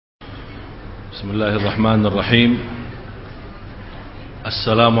Bismillahirrahmanirrahim.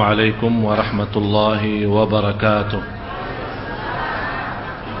 Assalamualaikum warahmatullahi wabarakatuh.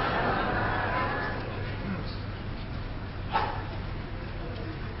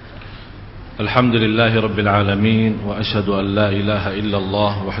 Alhamdulillahi rabbil alamin. Wa ashhadu an la ilaha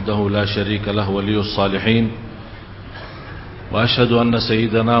illallah wahdahu la sharika lah waliyus salihin. Wa ashhadu anna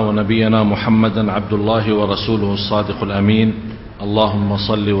sayyidana wa nabiyyana Muhammadan abdullahi wa rasuluhu as-sadiqul amin. Allahumma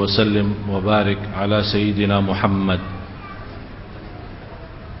salli wa sallim wa barik ala sayyidina Muhammad.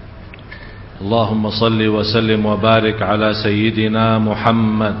 Allahumma salli wa sallim wa barik ala sayyidina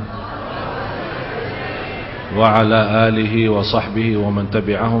Muhammad wa ala alihi wa sahbihi wa man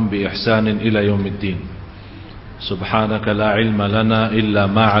tabi'ahum bi ihsanin ila yaumiddin. Subhanaka la ilma lana illa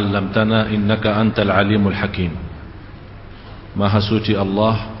ma 'allamtana innaka antal alimul hakim. Maha suci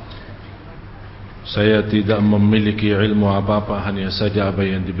Allah, saya tidak memiliki ilmu apa-apa, hanya saja apa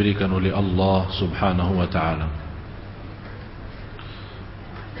yang diberikan oleh Allah subhanahu wa ta'ala.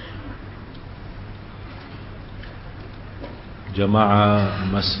 Jamaah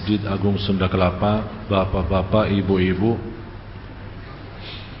Masjid Agung Sunda Kelapa, bapak-bapak, ibu-ibu,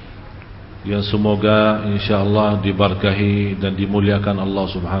 yang semoga insyaAllah diberkahi dan dimuliakan Allah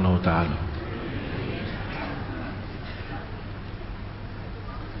subhanahu wa ta'ala.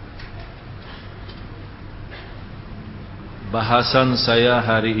 Bahasan saya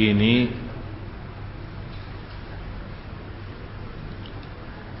hari ini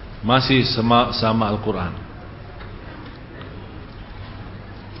masih sama Al-Quran,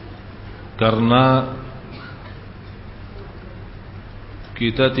 karena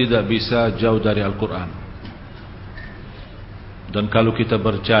kita tidak bisa jauh dari Al-Quran. Dan kalau kita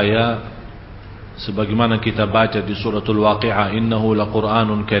percaya sebagaimana kita baca di suratul Waqi'ah, innahu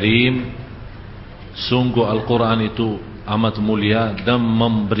laqur'anun karim, sungguh Al-Quran itu amat mulia dan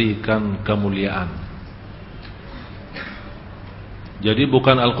memberikan kemuliaan. Jadi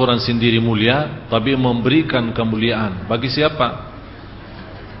bukan Al-Quran sendiri mulia, tapi memberikan kemuliaan. Bagi siapa?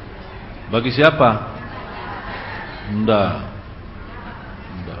 Bagi siapa? Enggak.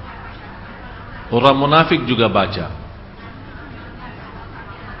 Orang munafik juga baca.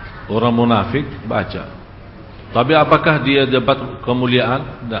 Orang munafik baca. Tapi apakah dia dapat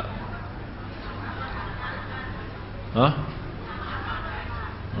kemuliaan? Enggak. Hah?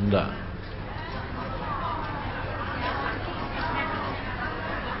 Enggak.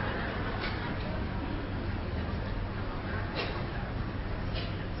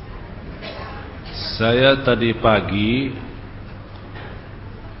 Saya tadi pagi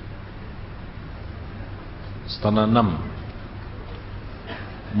 5:30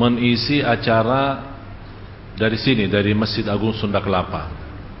 mengisi acara dari sini, dari Masjid Agung Sunda Kelapa,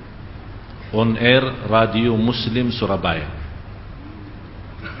 on air Radio Muslim Surabaya.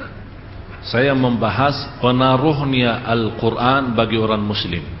 Saya membahas penaruhnya Al-Quran bagi orang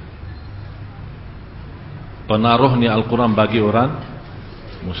Muslim. Penaruhnya Al-Quran bagi orang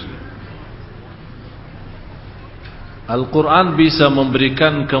Muslim. Al-Quran bisa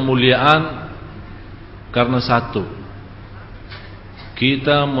memberikan kemuliaan karena satu,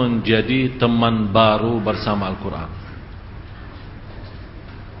 kita menjadi teman baru bersama Al-Quran.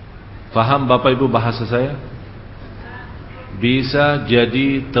 Faham Bapak Ibu bahasa saya? Bisa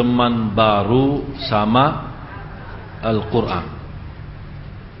jadi teman baru sama Al-Quran.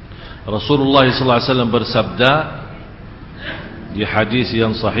 Rasulullah SAW bersabda di hadis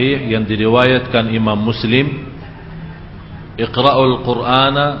yang sahih yang diriwayatkan Imam Muslim, Iqra'ul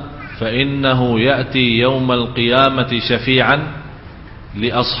Qur'ana fa innahu ya'ti yawmal qiyamati syafi'an li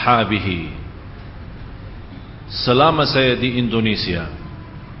ashabihi. Selama saya di Indonesia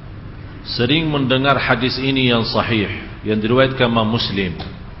sering mendengar hadis ini yang sahih yang diriwayatkan Imam Muslim,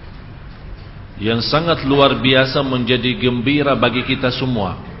 yang sangat luar biasa, menjadi gembira bagi kita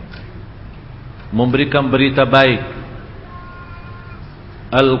semua, memberikan berita baik.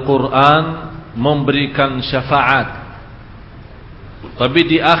 Al-Quran memberikan syafaat, tapi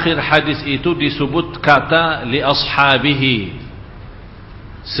di akhir hadis itu disebut kata li ashabihi.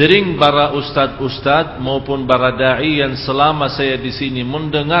 Sering para ustaz-ustaz maupun para da'i yang selama saya di sini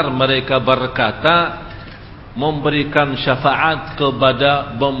mendengar mereka berkata memberikan syafaat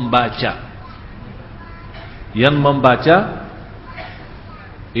kepada pembaca. Yang membaca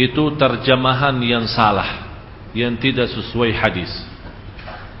itu terjemahan yang salah, yang tidak sesuai hadis.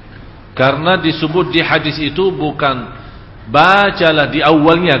 Karena disebut di hadis itu bukan bacalah di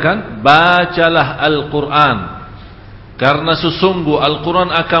awalnya, kan? Bacalah Al-Quran, karena sesungguh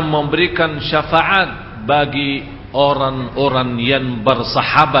Al-Quran akan memberikan syafaat bagi orang-orang yang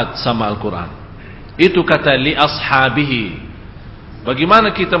bersahabat sama Al-Quran. Itu kata li ashabihi. Bagaimana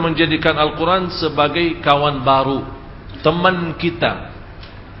kita menjadikan Al-Quran sebagai kawan baru, teman kita.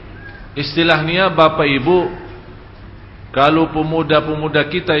 Istilahnya Bapak Ibu, kalau pemuda-pemuda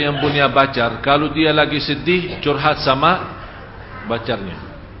kita yang punya pacar, kalau dia lagi sedih, curhat sama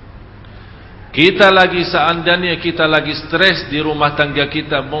pacarnya. Kita lagi seandainya kita lagi stres di rumah tangga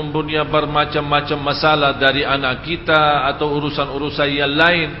kita, mempunyai bermacam-macam masalah dari anak kita atau urusan-urusan yang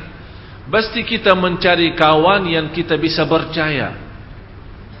lain, pasti kita mencari kawan yang kita bisa percaya.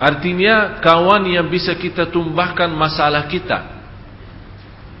 Artinya kawan yang bisa kita tumbahkan masalah kita.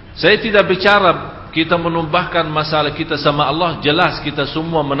 Saya tidak bicara kita menumbahkan masalah kita sama Allah, jelas kita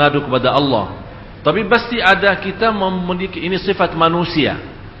semua menadu kepada Allah. Tapi pasti ada kita memiliki, ini sifat manusia.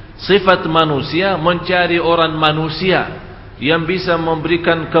 Sifat manusia mencari orang manusia yang bisa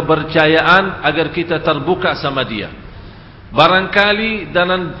memberikan kepercayaan agar kita terbuka sama dia. Barangkali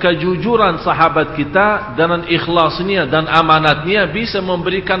dengan kejujuran sahabat kita, dengan ikhlasnya dan amanatnya bisa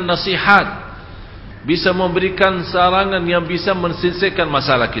memberikan nasihat, bisa memberikan sarangan yang bisa menselesaikan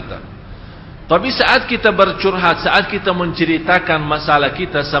masalah kita. Tapi saat kita bercurhat, saat kita menceritakan masalah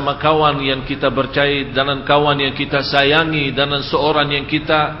kita sama kawan yang kita percaya, dengan kawan yang kita sayangi, dengan seorang yang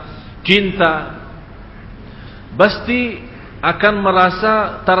kita cinta, pasti akan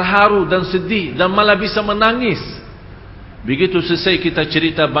merasa terharu dan sedih dan malah bisa menangis. Begitu selesai kita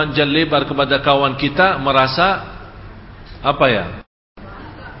cerita panjang lebar kepada kawan kita, merasa apa ya?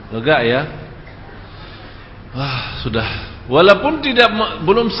 Lega ya? Sudah. Walaupun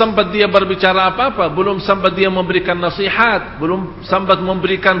belum sempat dia berbicara apa-apa, belum sempat dia memberikan nasihat, belum sempat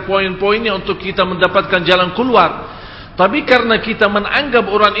memberikan poin-poinnya untuk kita mendapatkan jalan keluar. Tapi karena kita menganggap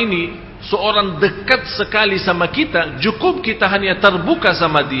orang ini seorang dekat sekali sama kita, cukup kita hanya terbuka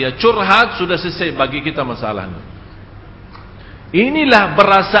sama dia, curhat, sudah selesai bagi kita masalahnya. Inilah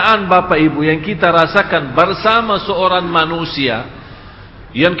perasaan Bapak Ibu yang kita rasakan bersama seorang manusia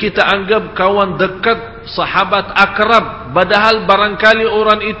yang kita anggap kawan dekat, sahabat akrab, padahal barangkali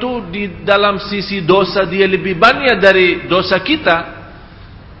orang itu di dalam sisi dosa dia lebih banyak dari dosa kita.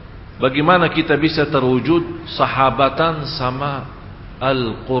 Bagaimana kita bisa terwujud sahabatan sama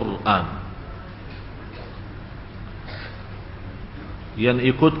Al-Quran? Yang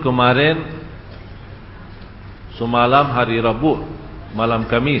ikut kemarin semalam hari Rabu, malam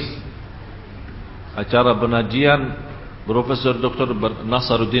Kamis, acara pengajian Profesor Dr.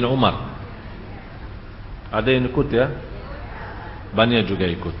 Nasaruddin Umar. Ada yang ikut ya? Banyak juga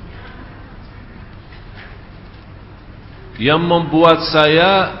ikut. Yang membuat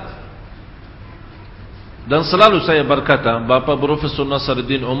saya, dan selalu saya berkata, Bapak Profesor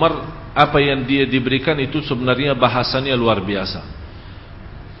Nasaruddin Umar, apa yang dia diberikan itu sebenarnya bahasanya luar biasa.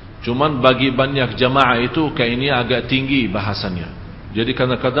 Cuman bagi banyak jamaah itu kayaknya agak tinggi bahasanya. Jadi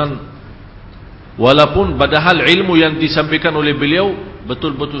kadang-kadang, walaupun padahal ilmu yang disampaikan oleh beliau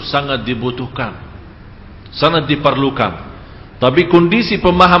betul-betul sangat dibutuhkan, sangat diperlukan. Tapi kondisi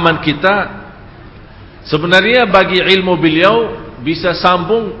pemahaman kita, sebenarnya bagi ilmu beliau bisa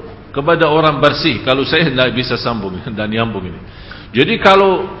sambung kepada orang bersih. Kalau saya tidak bisa sambung dan nyambung ini. Jadi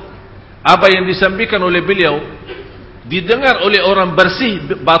kalau apa yang disampaikan oleh beliau didengar oleh orang bersih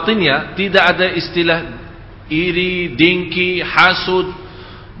batinnya, tidak ada istilah iri, dengki, hasud,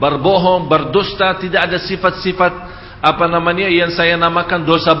 berbohong, berdusta, tidak ada sifat-sifat apa namanya yang saya namakan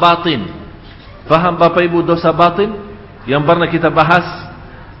dosa batin. Faham Bapak Ibu dosa batin yang pernah kita bahas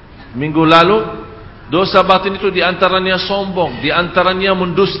minggu lalu? Dosa batin itu diantaranya sombong, diantaranya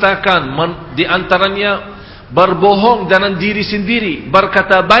mendustakan, diantaranya berbohong dengan diri sendiri,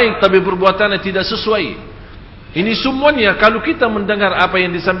 berkata baik tapi perbuatannya tidak sesuai. Ini semuanya kalau kita mendengar apa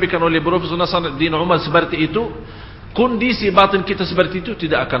yang disampaikan oleh Profesor Nasaruddin Umar seperti itu, kondisi batin kita seperti itu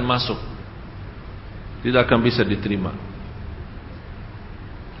tidak akan masuk, tidak akan bisa diterima.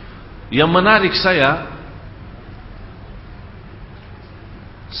 Yang menarik saya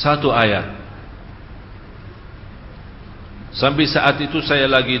satu ayat. Sampai saat itu saya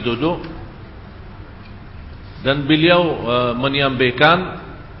lagi duduk dan beliau menyampaikan,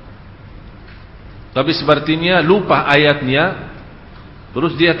 tapi sepertinya lupa ayatnya.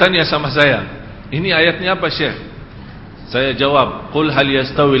 Terus dia tanya sama saya, ini ayatnya apa Syekh? Saya jawab, Qul hal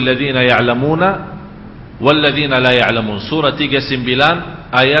yastawi alladhina ya'lamuna walladhina la ya'lamun. Surah 39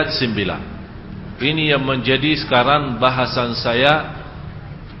 ayat 9. Ini yang menjadi sekarang bahasan saya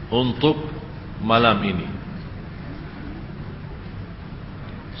untuk malam ini.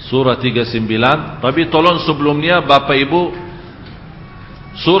 Surah 39. Tapi tolong sebelumnya Bapak Ibu,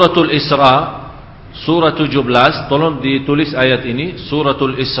 Suratul Isra, Surah 17, tolong ditulis ayat ini.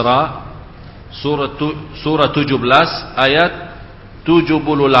 Suratul Isra, Surah 17 ayat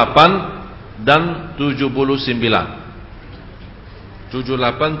 78 dan 79.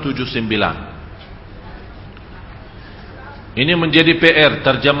 7879. Ini menjadi PR,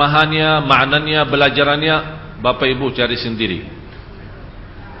 terjemahannya, maknanya, belajarannya Bapak Ibu cari sendiri.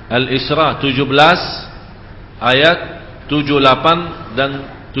 Al-Isra 17 ayat 78 dan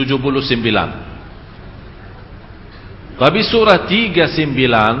 79. Tapi surah 39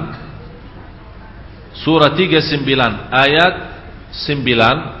 ayat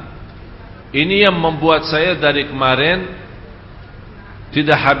 9, ini yang membuat saya dari kemarin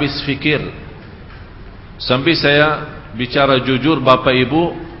tidak habis fikir. Sampai saya bicara jujur Bapak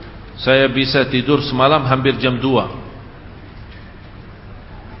Ibu, saya bisa tidur semalam hampir jam 2.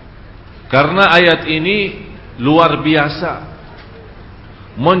 Karena ayat ini luar biasa,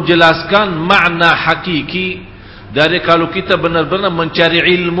 menjelaskan makna hakiki dari kalau kita benar-benar mencari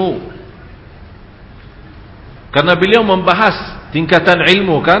ilmu. Karena beliau membahas tingkatan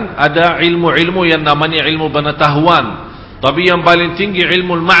ilmu kan, ada ilmu-ilmu yang namanya ilmu pengetahuan, tapi yang paling tinggi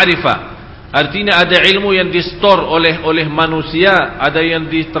ilmu ma'rifah. Artinya ada ilmu yang di-store oleh manusia, ada yang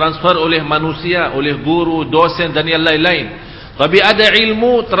ditransfer oleh manusia, oleh guru, dosen dan yang lain-lain. Tapi ada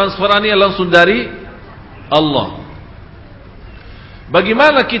ilmu transferannya langsung dari Allah.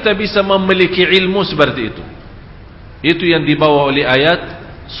 Bagaimana kita bisa memiliki ilmu seperti itu? Itu yang dibawa oleh ayat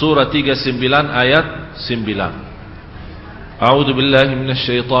surah 39 ayat 9. A'udzu billahi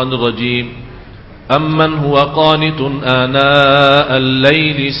minasy syaithanir rajim. Amman huwa qanitun ana'al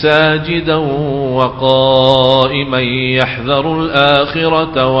laili sajidan wa qa'iman yahdharul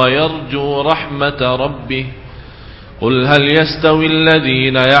akhirata wa yarju rahmata rabbih. Qul hal yastawi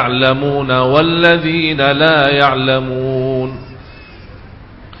alladhina ya'lamuna walladhina la ya'lamun.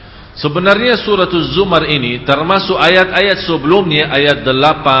 Sebenarnya surah Az-Zumar ini termasuk ayat-ayat sebelumnya, ayat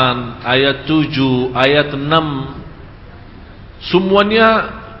 8, ayat 7, ayat 6.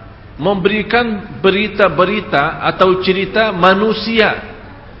 Semuanya memberikan berita-berita atau cerita manusia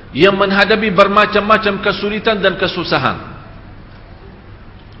yang menghadapi bermacam-macam kesulitan dan kesusahan.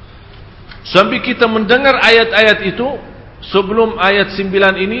 Sampai kita mendengar ayat-ayat itu sebelum ayat 9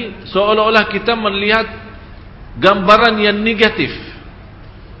 ini, seolah-olah kita melihat gambaran yang negatif.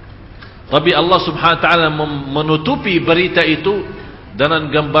 Tapi Allah subhanahu wa ta'ala menutupi berita itu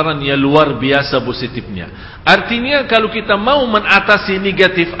dengan gambaran yang luar biasa positifnya. Artinya kalau kita mau mengatasi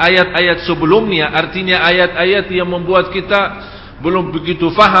negatif ayat-ayat sebelumnya, artinya ayat-ayat yang membuat kita belum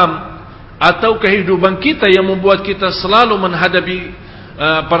begitu faham, atau kehidupan kita yang membuat kita selalu menghadapi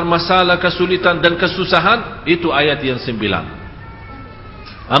permasalahan, kesulitan dan kesusahan, itu ayat yang 9.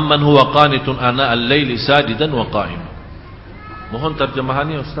 Amman huwa qanitun ana al-laili sajidan wa qa'im. Mohon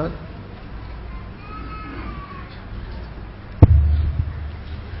terjemahannya Ustaz.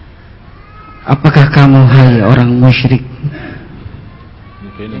 Apakah kamu hai orang musyrik?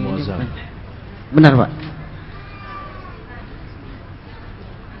 Ini muazzam. Benar Pak.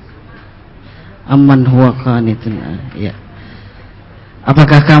 Amman huwa qanitun, ya.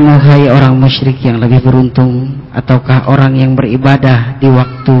 Apakah kamu hai orang musyrik yang lebih beruntung, ataukah orang yang beribadah di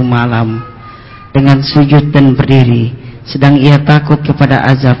waktu malam dengan sujud dan berdiri, sedang ia takut kepada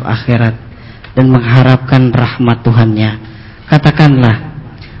azab akhirat dan mengharapkan rahmat Tuhannya? Katakanlah,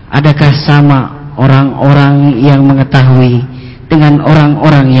 adakah sama orang-orang yang mengetahui dengan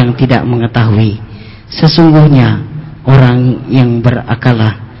orang-orang yang tidak mengetahui? Sesungguhnya orang yang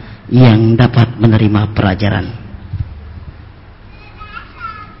berakalah yang dapat menerima pelajaran.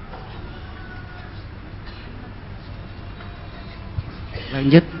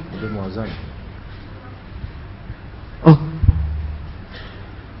 Lanjut. Oh.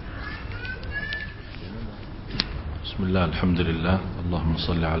 Bismillah, alhamdulillah. Allahumma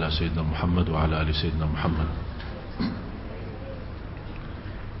salli ala Sayyidina Muhammad wa ala ali Sayyidina Muhammad.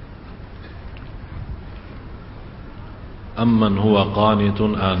 Amman huwa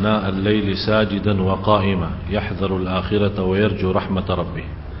qanitun ana al-layli sajidan wa qa'ima yahdharu al-akhirata wa yarju rahmata rabbih.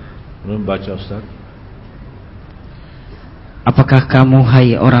 Membaca Ustaz. Apakah kamu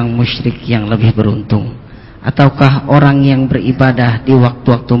hai orang musyrik yang lebih beruntung, ataukah orang yang beribadah di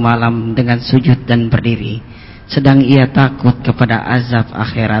waktu-waktu malam dengan sujud dan berdiri, sedang ia takut kepada azab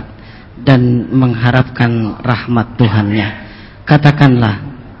akhirat dan mengharapkan rahmat Tuhannya? Katakanlah,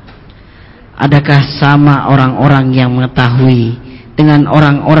 adakah sama orang-orang yang mengetahui dengan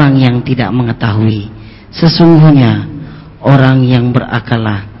orang-orang yang tidak mengetahui? Sesungguhnya orang yang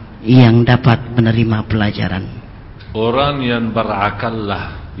berakalah yang dapat menerima pelajaran. Orang yang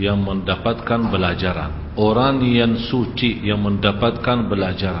berakallah yang mendapatkan pelajaran, orang yang suci yang mendapatkan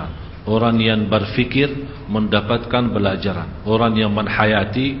pelajaran, orang yang berfikir mendapatkan pelajaran, orang yang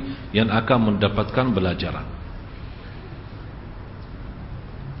menhayati yang akan mendapatkan pelajaran.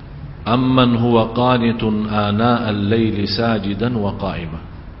 Amman huwa qanitun ana al-laili sajidan wa qa'ima.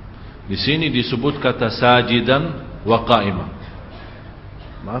 Di sini disebut kata sajidan wa qa'ima.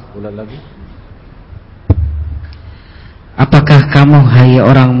 Maaf, ulang lagi. Apakah kamu hai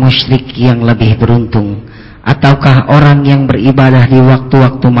orang musyrik yang lebih beruntung, ataukah orang yang beribadah di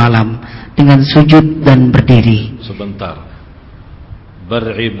waktu-waktu malam dengan sujud dan berdiri? Sebentar.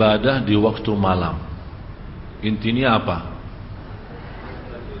 Beribadah di waktu malam, intinya apa?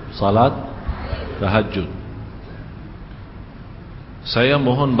 Salat tahajud. Saya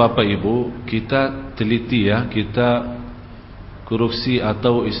mohon Bapak Ibu, kita teliti ya, kita koreksi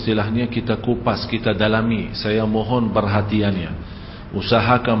atau istilahnya kita kupas, kita dalami. Saya mohon perhatiannya.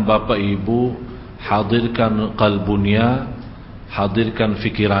 Usahakan Bapak Ibu hadirkan qalbunya, hadirkan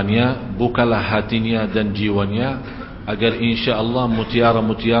fikirannya, bukalah hatinya dan jiwanya, agar insya-Allah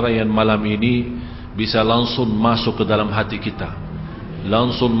mutiara-mutiara yang malam ini bisa langsung masuk ke dalam hati kita,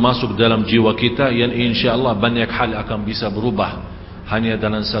 langsung masuk dalam jiwa kita, yang insya-Allah banyak hal akan bisa berubah hanya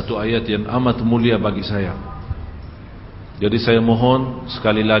dalam satu ayat yang amat mulia bagi saya. Jadi saya mohon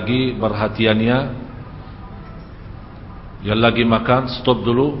sekali lagi perhatiannya. Yang lagi makan stop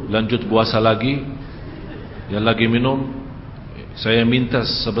dulu, lanjut puasa lagi. Yang lagi minum, saya minta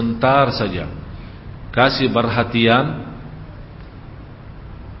sebentar saja kasih perhatian,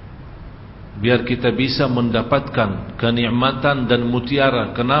 biar kita bisa mendapatkan kenikmatan dan mutiara.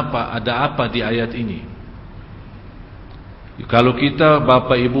 Kenapa? Ada apa di ayat ini? Kalau kita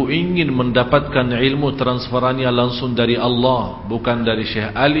Bapak Ibu ingin mendapatkan ilmu transferannya langsung dari Allah, bukan dari Syekh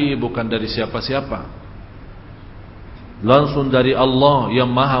Ali, bukan dari siapa-siapa, langsung dari Allah yang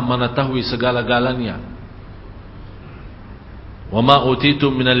maha mengetahui segala-galanya. Wa ma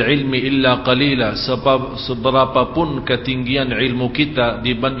utitum minal ilmi illa qalila. Seberapapun ketinggian ilmu kita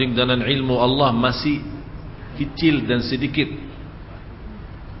dibanding dengan ilmu Allah, masih kecil dan sedikit.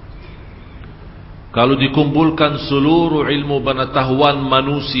 Kalau dikumpulkan seluruh ilmu pengetahuan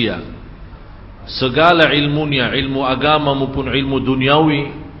manusia, segala ilmunya, ilmu agama maupun ilmu duniawi,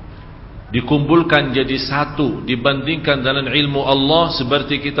 dikumpulkan jadi satu, dibandingkan dengan ilmu Allah,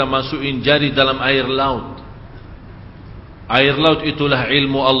 seperti kita masukin jari dalam air laut. Air laut itulah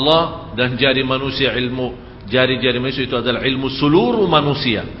ilmu Allah, dan jari manusia, ilmu jari-jari manusia itu adalah ilmu seluruh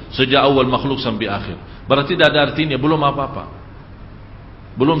manusia, sejak awal makhluk sampai akhir. Berarti tidak ada artinya, belum apa-apa,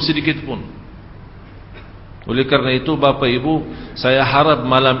 belum sedikit pun. Oleh karena itu Bapak Ibu, saya harap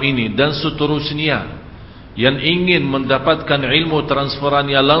malam ini dan seterusnya yang ingin mendapatkan ilmu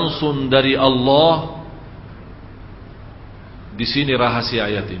transferannya langsung dari Allah, di sini rahasia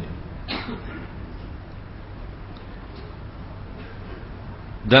ayat ini.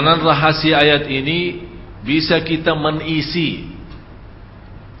 Dengan rahasia ayat ini bisa kita mengisi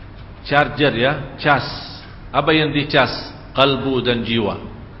charger ya, cas. Apa yang dicas? Kalbu dan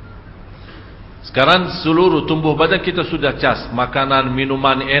jiwa. Sekarang seluruh tubuh badan kita sudah cas, makanan,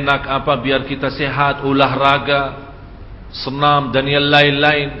 minuman enak apa, biar kita sehat, olahraga, senam dan yang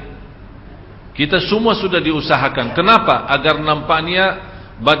lain-lain. Kita semua sudah diusahakan. Kenapa? Agar nampaknya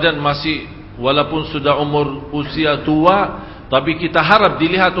badan masih, walaupun sudah umur usia tua, tapi kita harap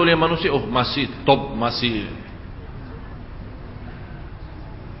dilihat oleh manusia, oh masih top, masih.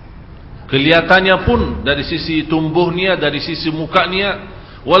 Kelihatannya pun dari sisi tumbuhnya, dari sisi mukanya,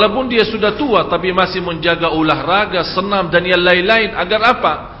 walaupun dia sudah tua, tapi masih menjaga olahraga, senam dan yang lain-lain. Agar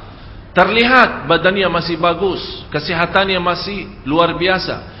apa? Terlihat badannya masih bagus, kesehatannya masih luar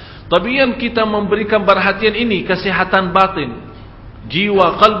biasa. Tapi yang kita memberikan perhatian ini, kesehatan batin,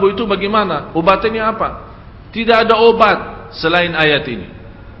 jiwa, kalbu itu bagaimana? Obatnya apa? Tidak ada obat selain ayat ini.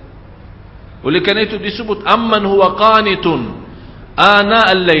 Oleh karena itu disebut amman huwa qanitun ana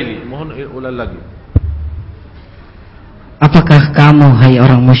al-laili. Mohon ulang lagi. Apakah kamu hai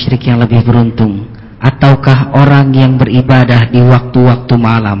orang musyrik yang lebih beruntung, ataukah orang yang beribadah di waktu-waktu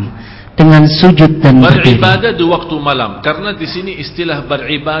malam dengan sujud dan berdiri? Beribadah di waktu malam, karena di sini istilah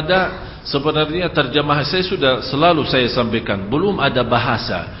beribadah sebenarnya terjemah saya sudah selalu saya sampaikan, belum ada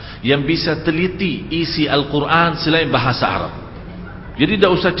bahasa yang bisa teliti isi Al-Quran selain bahasa Arab. Jadi tidak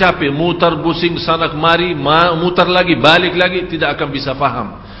usah capek mutar pusing sana kemari, mutar lagi, balik lagi, tidak akan bisa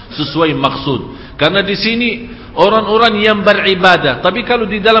paham sesuai maksud. Karena di sini orang-orang yang beribadah, tapi kalau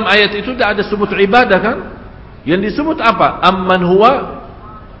di dalam ayat itu tidak ada sebut ibadah kan? Yang disebut apa? Amman huwa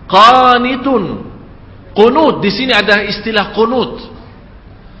qanitun. Qunut, di sini ada istilah qunut.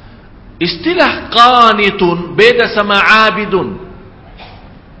 Istilah qanitun beda sama abidun.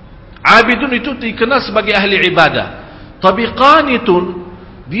 Abidun itu dikenal sebagai ahli ibadah, tapi qanitun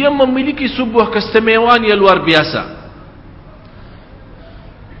dia memiliki sebuah keistimewaan yang luar biasa.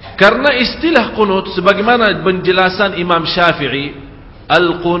 Karena istilah qunut sebagaimana penjelasan Imam Syafi'i,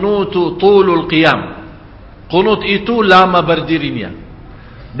 al-qunutu tulul qiyam. Qunut itu lama berdirinya.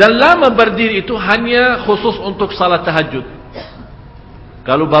 Dan lama berdiri itu hanya khusus untuk salat tahajud.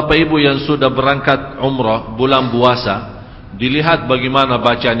 Kalau bapak ibu yang sudah berangkat umrah bulan puasa, dilihat bagaimana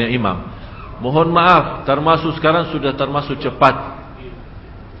bacanya imam. Mohon maaf, termasuk sekarang sudah termasuk cepat.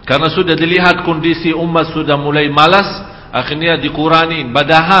 Karena sudah dilihat kondisi umat sudah mulai malas, akhirnya dikurangi.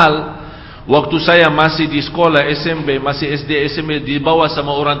 Padahal waktu saya masih di sekolah SMP, masih SD SMP, dibawa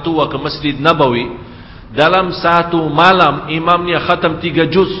sama orang tua ke Masjid Nabawi, dalam satu malam imamnya khatam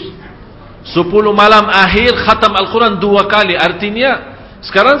 3 juz. 10 malam akhir khatam Al-Quran 2 kali. Artinya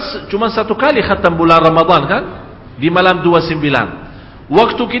sekarang cuma 1 kali khatam bulan Ramadan kan, di malam 29.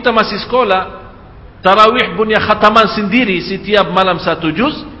 Waktu kita masih sekolah, tarawih punya khataman sendiri setiap malam 1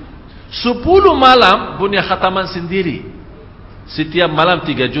 juz. 10 malam punya khataman sendiri setiap malam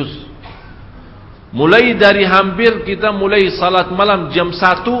 3 juz. Mulai dari hampir kita mulai salat malam jam 1,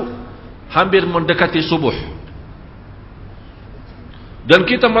 hampir mendekati subuh. Dan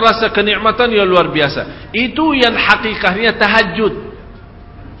kita merasa kenikmatan yang luar biasa. Itu yang hakikatnya tahajud.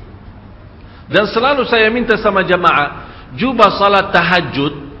 Dan selalu saya minta sama jamaah, cuba salat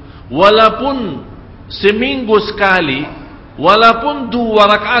tahajud, walaupun seminggu sekali, walaupun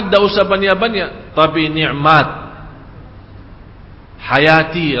 2 rakaat, tak usah banyak-banyak, tapi nikmat.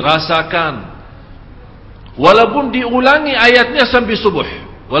 Hayati, rasakan. Walaupun diulangi ayatnya sampai subuh,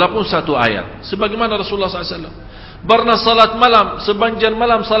 walaupun 1 ayat. Sebagaimana Rasulullah SAW pernah salat malam, sepanjang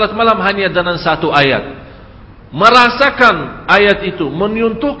malam salat malam hanya dengan 1 ayat. Merasakan ayat itu,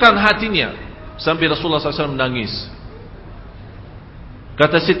 menyentuhkan hatinya, sampai Rasulullah SAW menangis.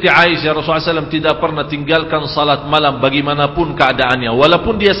 Kata Siti Aisyah, Rasulullah SAW tidak pernah tinggalkan salat malam bagaimanapun keadaannya.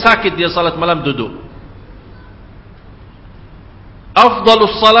 Walaupun dia sakit, dia salat malam duduk.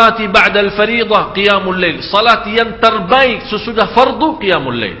 Afdalus salati ba'dal faridah qiyamul lail. Salat yang terbaik sesudah fardu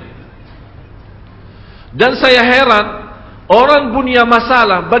qiyamul lail. Dan saya heran, orang punya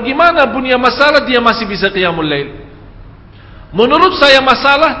masalah, bagaimana punya masalah dia masih bisa qiyamul lail? Menurut saya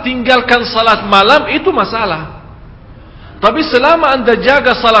masalah tinggalkan salat malam itu masalah. Tapi selama anda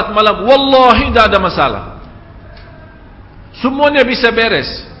jaga salat malam, wallahi tidak ada masalah. Semuanya bisa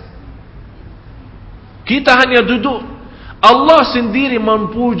beres. Kita hanya duduk. Allah sendiri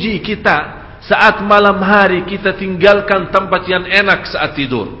memuji kita saat malam hari kita tinggalkan tempat yang enak saat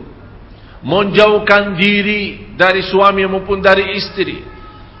tidur. Menjauhkan diri dari suami maupun dari istri.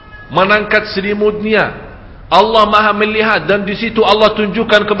 Mengangkat selimutnya. Allah maha melihat, dan di situ Allah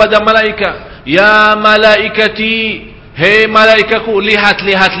tunjukkan kepada malaikat, ya malaikati, hei malaikatku, lihat,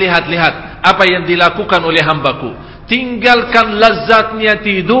 lihat, lihat, lihat apa yang dilakukan oleh hambaku. Tinggalkan lazatnya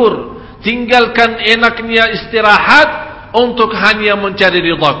tidur, tinggalkan enaknya istirahat untuk hanya mencari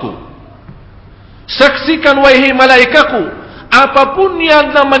ridhaku. Saksikan wahai malaikatku, apapun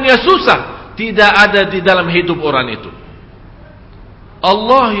yang namanya susah tidak ada di dalam hidup orang itu.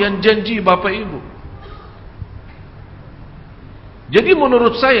 Allah yang janji bapak ibu. Jadi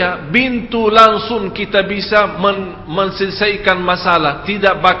menurut saya, pintu langsung kita bisa menyelesaikan masalah,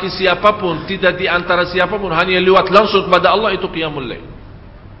 tidak bagi siapapun, tidak di antara siapapun, hanya lewat langsung kepada Allah, itu qiyamul lail.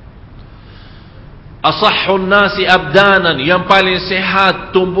 Asahhun nasi abdanan, yang paling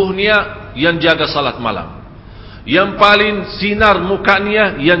sehat tumbuhnya yang jaga salat malam. Yang paling sinar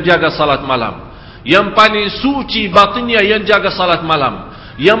mukanya yang jaga salat malam. Yang paling suci batinnya yang jaga salat malam.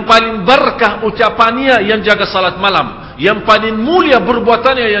 Yang paling berkah ucapannya yang jaga salat malam. Yang paling mulia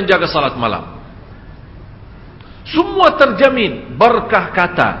perbuatannya yang jaga salat malam. Semua terjamin berkah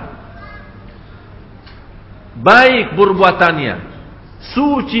kata, baik perbuatannya,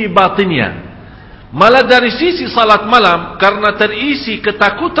 suci batinnya. Malah dari sisi salat malam, karena terisi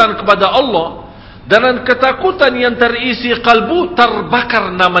ketakutan kepada Allah, dan ketakutan yang terisi kalbu,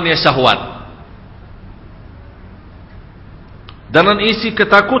 terbakar namanya syahwat. Dan isi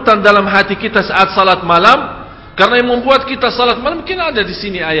ketakutan dalam hati kita saat salat malam, karena yang membuat kita salat malam, mungkin ada di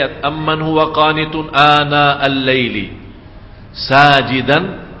sini ayat, amman huwa qanitun ana al-laili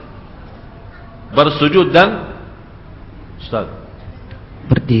sajidan, bersujud dan Ustaz,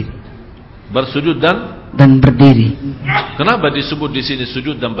 berdiri. Bersujud dan berdiri. Kenapa disebut di sini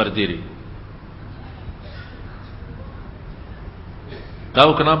sujud dan berdiri?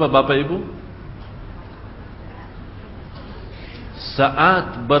 Tahu kenapa Bapak Ibu?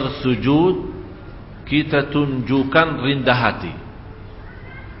 Saat bersujud kita tunjukkan rendah hati.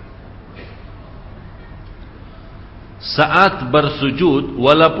 Saat bersujud,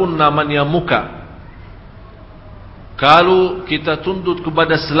 walaupun namanya muka, kalau kita tunduk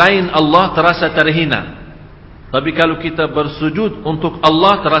kepada selain Allah terasa terhina. Tapi kalau kita bersujud untuk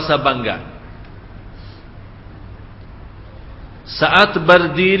Allah terasa bangga. saat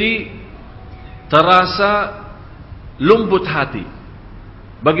berdiri terasa lembut hati.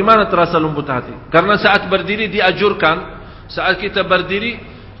 Bagaimana terasa lembut hati? Karena saat berdiri dianjurkan, saat kita berdiri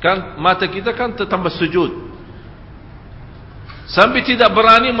kan mata kita kan tambah sujud, sampai tidak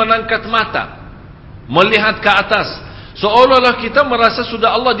berani menangkat mata, melihat ke atas, seolah-olah kita merasa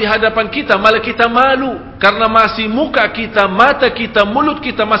sudah Allah di hadapan kita, malah kita malu karena masih muka kita, mata kita, mulut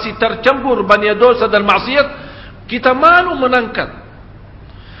kita masih tercampur banyak dosa dan maksiat. Kita malu menangkat.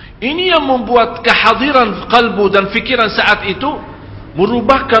 Ini yang membuat kehadiran kalbu dan fikiran saat itu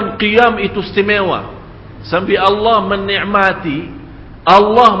merubahkan qiyam itu istimewa, sampai Allah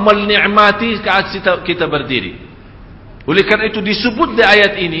menikmati saat kita berdiri. Oleh karena itu disebut di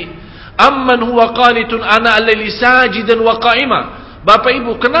ayat ini, amman huwa qanitun ana al-laili sajidan wa qa'ima. Bapak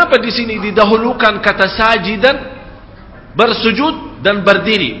Ibu, kenapa di sini didahulukan kata sajidan, bersujud dan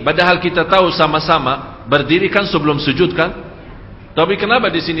berdiri, padahal kita tahu sama-sama berdiri kan sebelum sujud kan? Tapi kenapa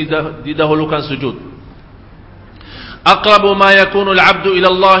di sini didahulukan sujud? Aqrabu ma yakunu al-'abdu ila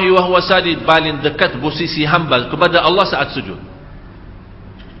Allah wa huwa sajid, paling dekat posisi hamba kepada Allah saat sujud.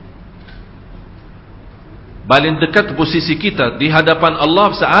 Paling dekat posisi kita di hadapan Allah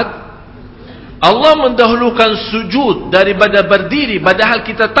saat Allah mendahulukan sujud daripada berdiri, padahal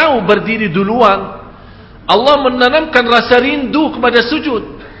kita tahu berdiri duluan. Allah menanamkan rasa rindu kepada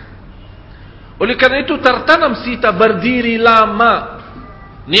sujud. Oleh karena itu tertanam kita berdiri lama,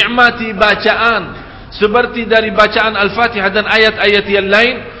 nikmati bacaan, seperti dari bacaan Al-Fatihah dan ayat-ayat yang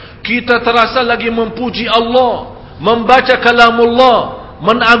lain, kita terasa lagi memuji Allah, membaca kalamullah,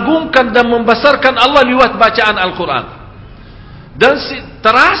 mengagungkan dan membesarkan Allah lewat bacaan Al-Quran. Dan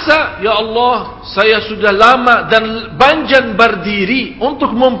terasa, ya Allah, saya sudah lama dan panjang berdiri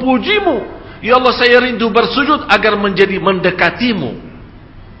untuk memujimu. Ya Allah, saya rindu bersujud agar menjadi mendekatimu.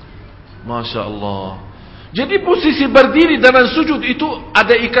 Masya Allah. Jadi posisi berdiri dan sujud itu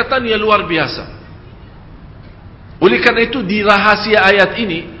ada ikatan yang luar biasa. Oleh karena itu di rahasia ayat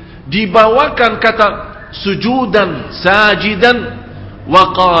ini dibawakan kata sujudan, sajidan, wa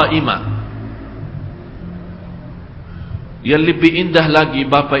qa'ima. Yang lebih indah lagi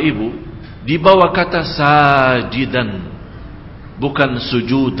Bapak Ibu, dibawa kata sajidan, bukan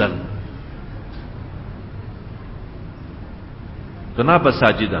sujudan. Kenapa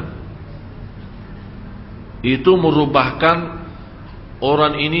sajidan? Itu merubahkan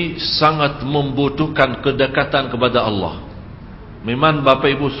orang ini sangat membutuhkan kedekatan kepada Allah. Memang Bapak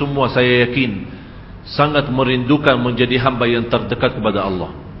Ibu semua saya yakin sangat merindukan menjadi hamba yang terdekat kepada Allah.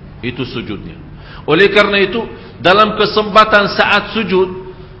 Itu sujudnya. Oleh karena itu dalam kesempatan saat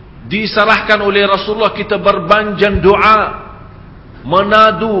sujud disarankan oleh Rasulullah kita berpanjang doa,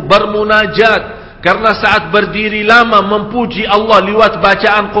 menadu, bermunajat. Karena saat berdiri lama memuji Allah lewat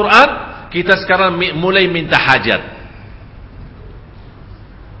bacaan Quran, kita sekarang mulai minta hajat.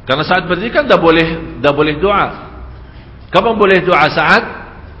 Karena saat berdiri kan dah boleh doa. Kapan boleh doa saat?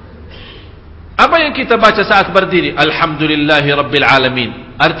 Apa yang kita baca saat berdiri? Alhamdulillahi Rabbil Alamin.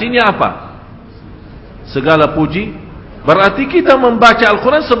 Artinya apa? Segala puji. Berarti kita membaca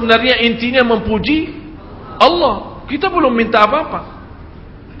Al-Quran sebenarnya intinya memuji Allah. Kita belum minta apa-apa.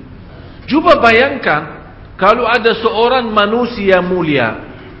 Cuba bayangkan kalau ada seorang manusia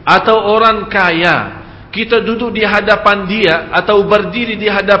mulia atau orang kaya, kita duduk di hadapan dia atau berdiri di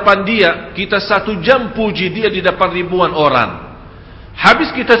hadapan dia, kita 1 jam puji dia di depan ribuan orang.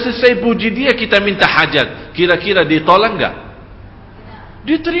 Habis kita selesai puji dia, kita minta hajat. Kira-kira ditolak enggak?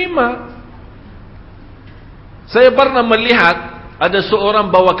 Diterima. Saya pernah melihat ada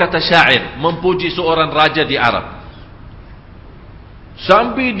seorang bawa kata syair memuji seorang raja di Arab.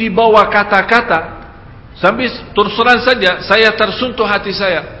 Sampai dibawa kata-kata, sampai terus terang saja saya tersentuh hati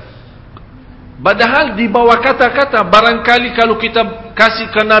saya. Padahal dibawa kata-kata, barangkali kalau kita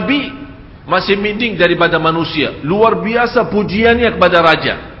kasih ke Nabi masih mending daripada manusia. Luar biasa pujiannya kepada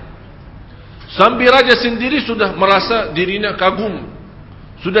raja. Sampai raja sendiri sudah merasa dirinya kagum,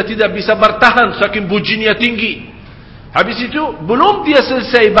 sudah tidak bisa bertahan saking pujiannya tinggi. Habis itu belum dia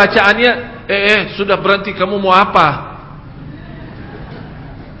selesai bacaannya, sudah berhenti, kamu mau apa?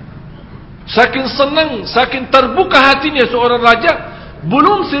 Saking senang, saking terbuka hatinya seorang raja,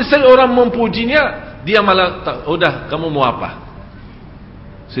 belum selesai orang memujinya, dia malah, udah kamu mau apa?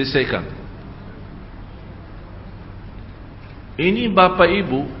 Selesaikan. Ini Bapak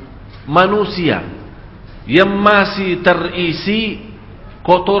Ibu manusia yang masih terisi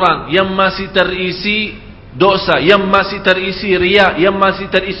kotoran, yang masih terisi dosa, yang masih terisi riya, yang masih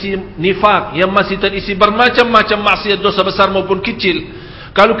terisi nifak, yang masih terisi bermacam-macam maksiat, dosa besar maupun kecil.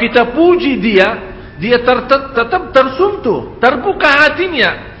 Kalau kita puji dia tetap tersentuh, terbuka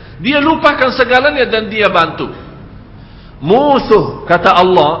hatinya, dia lupakan segalanya dan dia bantu. Musuh, kata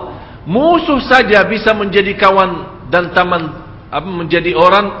Allah, musuh saja bisa menjadi kawan dan teman, menjadi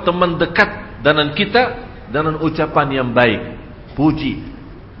orang teman dekat dengan kita dengan ucapan yang baik, puji.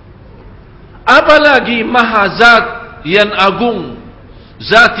 Apalagi Maha Zat yang agung,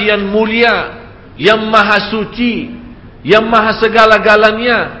 Zat yang mulia, yang maha suci, yang maha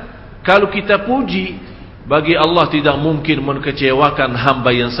segala-galanya. Kalau kita puji, bagi Allah tidak mungkin mengecewakan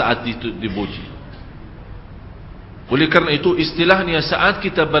hamba yang saat itu dipuji. Oleh karena itu, istilahnya saat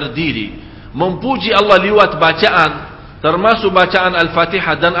kita berdiri memuji Allah lewat bacaan, termasuk bacaan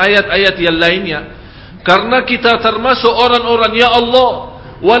Al-Fatihah dan ayat-ayat yang lainnya, karena kita termasuk orang-orang, ya Allah,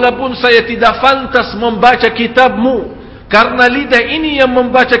 walaupun saya tidak pantas membaca kitab-Mu, karena lidah ini yang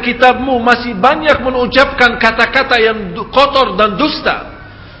membaca kitab-Mu masih banyak mengucapkan kata-kata yang kotor dan dusta.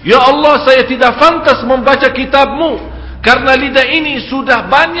 Ya Allah, saya tidak pantas membaca kitab-Mu, karena lidah ini sudah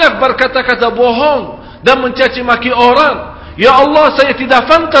banyak berkata-kata bohong dan mencaci maki orang. Ya Allah, saya tidak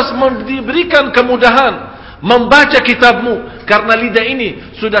pantas diberikan kemudahan membaca kitab-Mu, karena lidah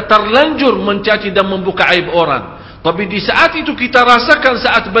ini sudah terlanjur mencaci dan membuka aib orang. Tapi di saat itu kita rasakan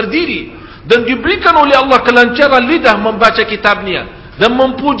saat berdiri dan diberikan oleh Allah kelancaran lidah membaca kitabnya dan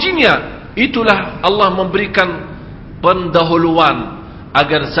memujinya, itulah Allah memberikan pendahuluan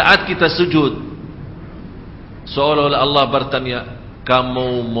agar saat kita sujud, seolah-olah Allah bertanya,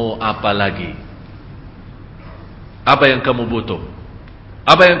 kamu mau apa lagi? Apa yang kamu butuh?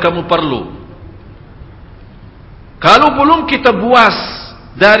 Apa yang kamu perlu? Kalau belum kita puas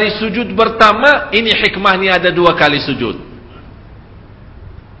dari sujud pertama, ini hikmahnya ada 2 kali sujud.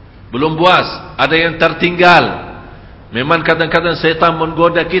 Belum puas, ada yang tertinggal. Memang kadang-kadang syaitan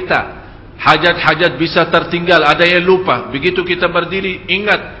menggoda kita. Hajat-hajat bisa tertinggal, ada yang lupa. Begitu kita berdiri,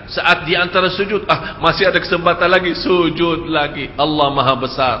 ingat saat di antara sujud, masih ada kesempatan lagi, sujud lagi. Allah Maha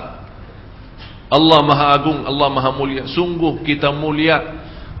Besar, Allah Maha Agung, Allah Maha Mulia. Sungguh kita mulia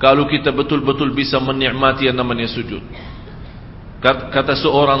kalau kita betul-betul bisa menikmati yang namanya sujud. Kata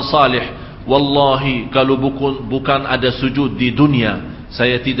seorang salih, wallahi kalau bukan ada sujud di dunia,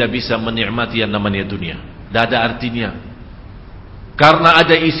 saya tidak bisa menikmati yang namanya dunia. Tidak ada artinya. Karena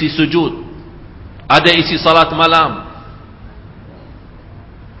ada isi sujud, ada isi salat malam,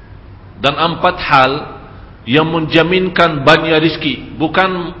 dan 4 hal yang menjaminkan banyak rizki,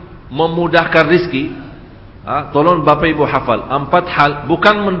 bukan memudahkan rizki. Tolong Bapak Ibu hafal, 4 hal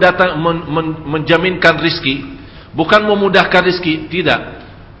bukan menjaminkan rizki, bukan memudahkan rizki, tidak.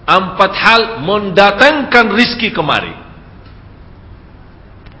 4 hal mendatangkan rizki kemari.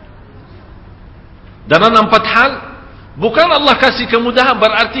 Dan 4 hal bukan Allah kasih kemudahan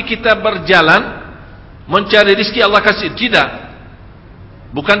berarti kita berjalan mencari rizki Allah kasih, tidak.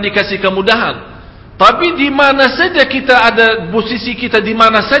 Bukan dikasih kemudahan, tapi di mana saja kita ada, posisi kita di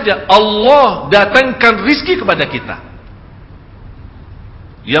mana saja, Allah datangkan rizki kepada kita.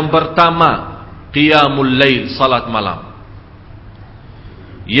 Yang pertama, qiyamul lail, salat malam.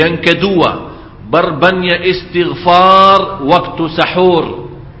 Yang kedua, berbanyak istighfar waktu sahur.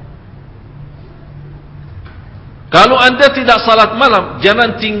 Kalau anda tidak salat malam,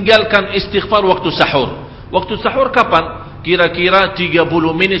 jangan tinggalkan istighfar waktu sahur. Waktu sahur kapan? Kira-kira 30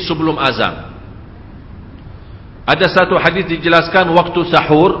 menit sebelum azan. Ada satu hadis dijelaskan waktu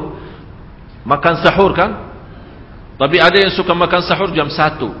sahur, makan sahur kan? Tapi ada yang suka makan sahur jam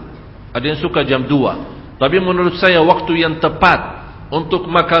 1, ada yang suka jam 2. Tapi menurut saya waktu yang tepat untuk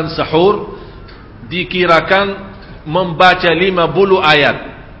makan sahur dikirakan membaca 50 ayat.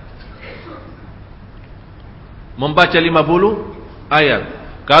 Membaca 50 ayat.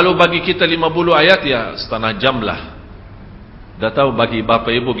 Kalau bagi kita 50 ayat ya setengah jam lah. Dah tahu bagi Bapak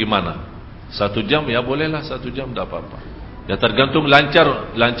Ibu gimana? 1 jam ya bolehlah, 1 jam tak apa-apa. Ya tergantung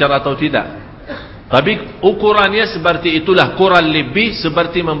lancar atau tidak. Tapi ukurannya seperti itulah, kurang lebih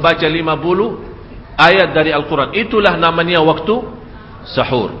seperti membaca 50 ayat dari Al-Quran. Itulah namanya waktu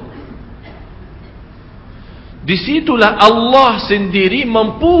sahur. Disitulah Allah sendiri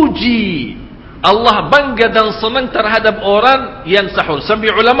memuji, Allah bangga dan senang terhadap orang yang sahur.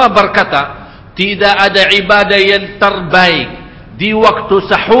 Sampai ulama berkata, tidak ada ibadah yang terbaik di waktu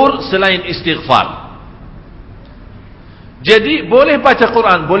sahur selain istighfar. Jadi boleh baca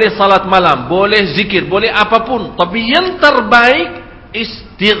Quran, boleh salat malam, boleh zikir, boleh apapun, tapi yang terbaik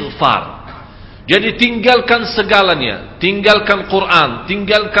istighfar. Jadi tinggalkan segalanya, tinggalkan Quran,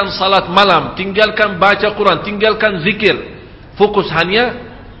 tinggalkan salat malam, tinggalkan baca Quran, tinggalkan zikir, fokus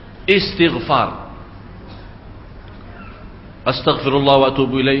hanya istighfar. Astaghfirullah wa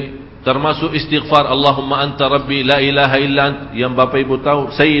atubu ilaih, termasuk istighfar Allahumma anta rabbi la ilaha illa ant, yang Bapak Ibu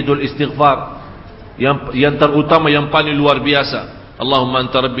tahu sayyidul istighfar, yang terutama, yang paling luar biasa. Allahumma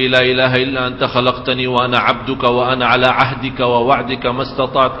anta rabbi la ilaha illa anta khalaqtani wa ana 'abduka wa ana 'ala 'ahdika wa wa'dika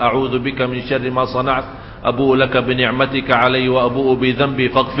mastata'tu a'udzu bika min syarri ma sana'tu abu'u laka bi ni'matika 'alayya wa abu'u bi dhanbi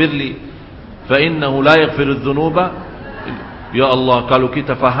faghfir li fa innahu la yaghfiru adh-dhunuba. Ya Allah, kalau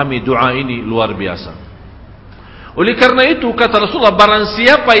kita fahami doa ini luar biasa. Oleh karena itu kata Rasulullah, barang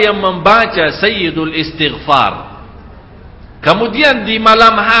siapa yang membaca sayyidul istighfar kemudian di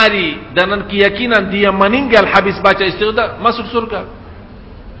malam hari dengan keyakinan dia meninggal habis baca istighfar, masuk surga.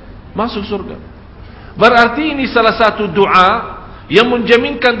 Masuk surga. Berarti ini salah satu doa yang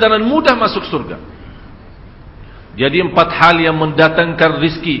menjaminkan dengan mudah masuk surga. Jadi 4 hal yang mendatangkan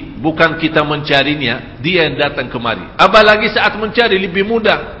rizki, bukan kita mencarinya, dia yang datang kemari. Apalagi saat mencari lebih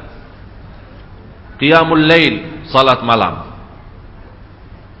mudah. Qiyamul lail, salat malam.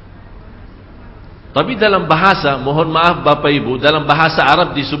 Tapi dalam bahasa, mohon maaf Bapak Ibu, dalam bahasa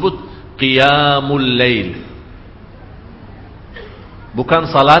Arab disebut qiyamul lail. Bukan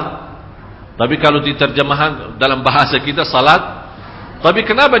salat. Tapi kalau diterjemahkan dalam bahasa kita salat. Tapi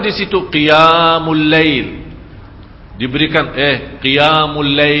kenapa di situ qiyamul lail? Diberikan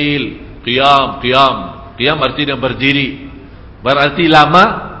qiyamul lail, qiyam. Qiyam artinya berdiri. Berarti lama.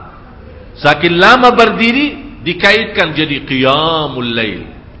 Saking lama berdiri dikaitkan jadi qiyamul lail.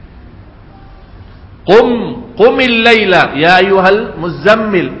 Qumil laila ya ayyuhal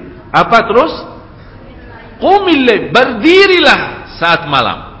muzammil. Apa terus? Qumil lail, berdirilah saat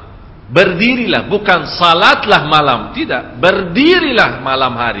malam. Berdirilah, bukan salatlah malam, tidak. Berdirilah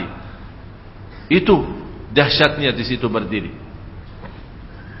malam hari. Itu dahsyatnya di situ berdiri.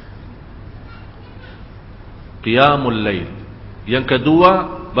 Qiyamul lail. Yang kedua,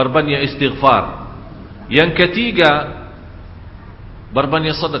 berbanyak istighfar. Yang ketiga,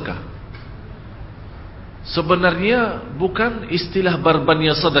 berbanyak sedekah. Sebenarnya bukan istilah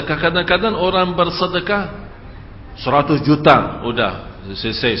berbanyak sedekah. Kadang-kadang orang bersedekah 100 juta, udah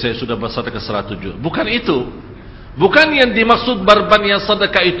saya sudah bersedekah 100 juta. Bukan itu. Bukan yang dimaksud berbanyak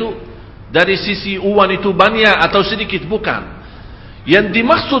sedekah itu dari sisi uang itu banyak atau sedikit, bukan. Yang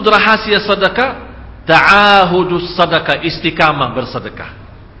dimaksud rahasia sedekah ta'ahudus sedekah, istiqamah bersedekah.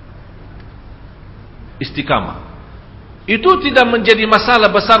 Istiqamah. Itu tidak menjadi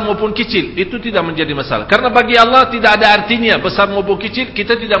masalah besar maupun kecil. Itu tidak menjadi masalah. Karena bagi Allah tidak ada artinya besar maupun kecil.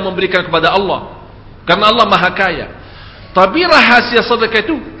 Kita tidak memberikan kepada Allah. Karena Allah Maha Kaya. Tapi rahasia sedekah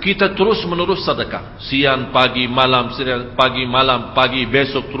itu kita terus menerus sedekah. Siang, pagi, malam, siang, pagi, malam, pagi,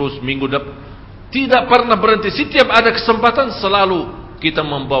 besok, terus minggu depan. Tidak pernah berhenti. Setiap ada kesempatan selalu kita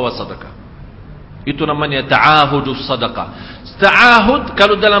membawa sedekah. Itu namanya ta'ahudus sedekah. Ta'ahud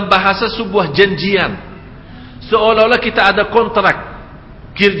kalau dalam bahasa sebuah janjian. Seolah-olah kita ada kontrak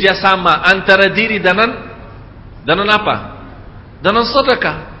kerjasama antara diri dengan apa? Dengan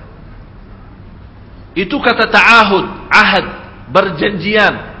sedekah. Itu kata ta'ahud, ahad,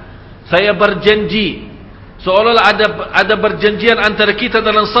 berjanjian. Saya berjanji. Seolah-olah ada berjanjian antara kita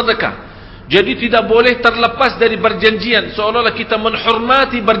dalam sedekah. Jadi tidak boleh terlepas dari berjanjian. Seolah-olah kita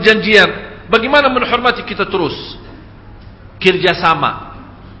menghormati berjanjian. Bagaimana menghormati? Kita terus kerjasama.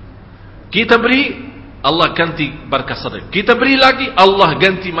 Kita beri, Allah ganti berkah sedekah. Kita beri lagi, Allah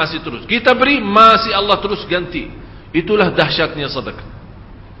ganti masih terus. Kita beri, masih Allah terus ganti. Itulah dahsyatnya sedekah.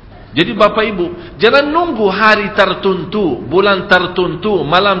 Jadi Bapak Ibu, jangan nunggu hari tertentu, bulan tertentu,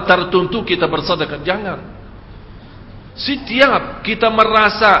 malam tertentu kita bersedekah. Jangan. Setiap kita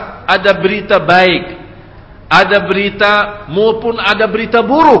merasa ada berita baik, ada berita maupun ada berita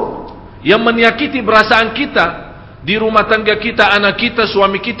buruk yang menyakiti perasaan kita, di rumah tangga kita, anak kita,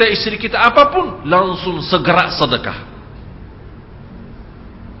 suami kita, istri kita, apapun, langsung segera sedekah.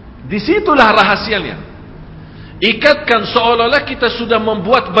 Disitulah rahasianya. Ikatkan seolah-olah kita sudah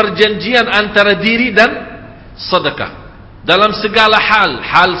membuat perjanjian antara diri dan sedekah. Dalam segala hal,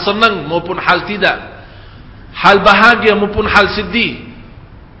 hal senang maupun hal tidak, hal bahagia maupun hal sedih,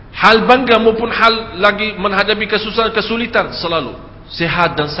 hal bangga maupun hal lagi menghadapi kesusahan, kesulitan, selalu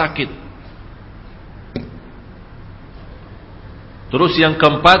sehat dan sakit. Terus yang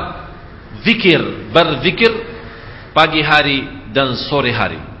keempat, zikir, berzikir pagi hari dan sore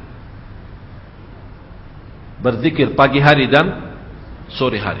hari. Berzikir pagi hari dan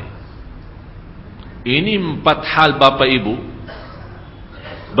sore hari. Ini 4 hal Bapak Ibu.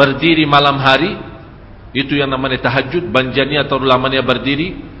 Berdiri malam hari, itu yang namanya tahajud, banjanya atau lamanya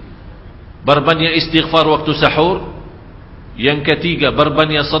berdiri. Berbanyak istighfar waktu sahur. Yang ketiga,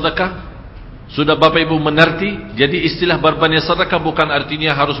 berbanyak sedekah. Sudah Bapak Ibu mengerti. Jadi istilah berbanyak sedekah bukan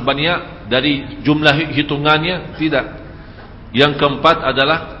artinya harus banyak dari jumlah hitungannya, tidak. Yang keempat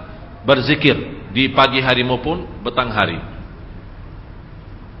adalah berzikir di pagi hari maupun petang hari.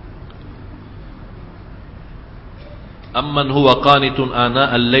 amman huwa qanitun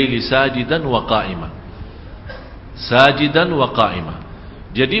ana al-laili sajidan wa qa'ima. Sajidan wa qa'ima.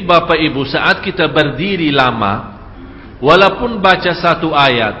 Jadi Bapak Ibu, saat kita berdiri lama, walaupun baca satu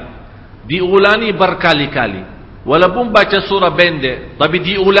ayat, diulangi berkali-kali, walaupun baca surah pendek, tapi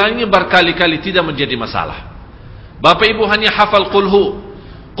diulangi berkali-kali, tidak menjadi masalah. Bapak Ibu hanya hafal qulhu.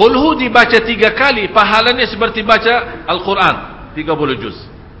 Qulhu dibaca 3 kali, pahalanya seperti baca Al-Quran 30 juz.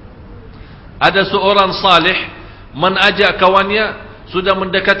 Ada seorang salih mengajak kawannya, sudah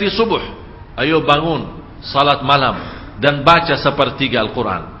mendekati subuh, ayo bangun salat malam dan baca sepertiga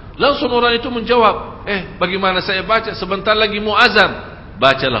Al-Quran. Langsung orang itu menjawab, bagaimana saya baca, sebentar lagi mau azan.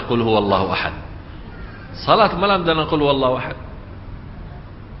 Bacalah qul huwallahu ahad. Salat malam dan qul huwallahu ahad.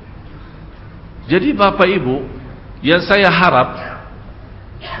 Jadi Bapak Ibu, yang saya harap,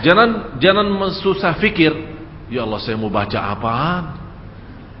 jangan susah fikir, ya Allah saya mau baca apaan.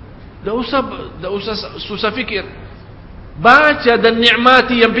 Tak usah susah fikir. Baca dan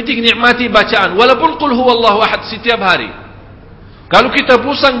nikmati, yang penting nikmati bacaan. Walaupun qul huwallahu ahad setiap hari. Kalau kita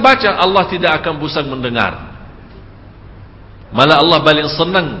pusing baca, Allah tidak akan pusing mendengar. Malah Allah paling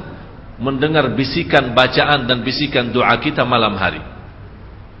senang mendengar bisikan bacaan dan bisikan doa kita malam hari.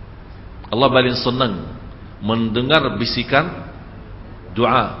 Allah paling senang mendengar bisikan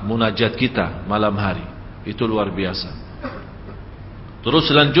doa munajat kita malam hari. Itu luar biasa.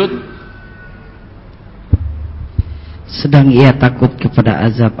 Terus lanjut. Sedang ia takut kepada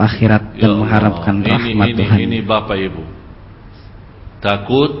azab akhirat dan mengharapkan rahmat Tuhan. Ini Bapak Ibu,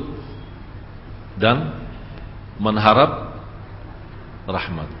 takut dan mengharap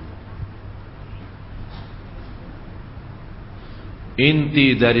rahmat.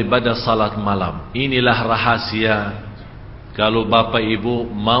 Inti daripada salat malam. Inilah rahasia kalau Bapak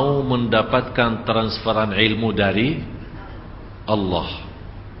Ibu mau mendapatkan transferan ilmu dari Allah.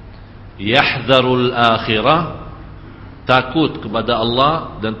 Yahdharul akhirah, takut kepada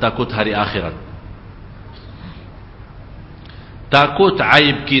Allah dan takut hari akhirat. Takut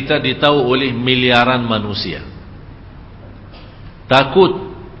aib kita ditahu oleh miliaran manusia.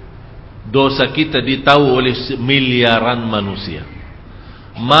 Takut dosa kita ditahu oleh miliaran manusia.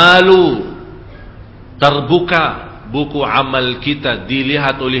 Malu terbuka buku amal kita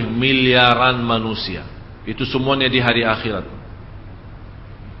dilihat oleh miliaran manusia. Itu semuanya di hari akhirat.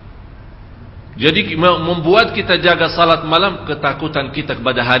 Jadi membuat kita jaga salat malam, ketakutan kita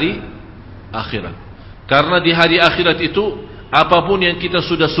kepada hari akhirat. Karena di hari akhirat itu, apapun yang kita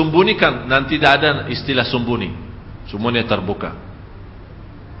sudah sembunyikan, nanti tidak ada istilah sembunyi. Semuanya terbuka.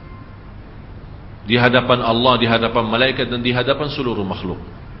 Di hadapan Allah, di hadapan malaikat, dan di hadapan seluruh makhluk.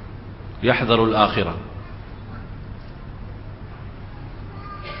 Yahdharul akhirah.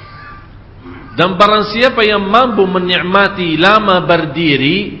 Dan barang siapa yang mampu menikmati lama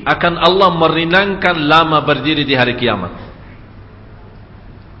berdiri, akan Allah meringankan lama berdiri di hari kiamat.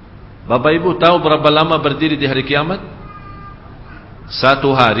 Bapak Ibu tahu berapa lama berdiri di hari kiamat?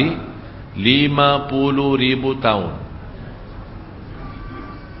 Satu hari 50.000 tahun.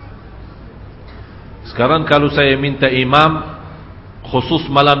 Sekarang kalau saya minta imam khusus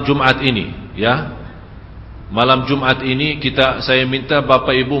malam Jumat ini, ya, malam Jumat ini saya minta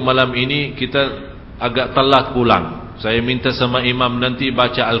Bapak Ibu malam ini kita agak telat pulang. Saya minta sama imam nanti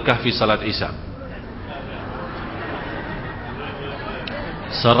baca Al-Kahfi salat Isya.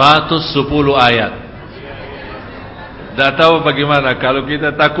 110 ayat. Tak tahu bagaimana kalau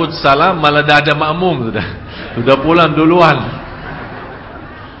kita takut salah malah dah ada makmum sudah pulang duluan.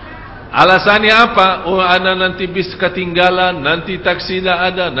 Alasannya apa? Oh, ana nanti bis ketinggalan, nanti taksi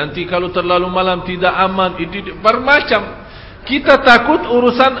tak ada, nanti kalau terlalu malam tidak aman, itu bermacam. Kita takut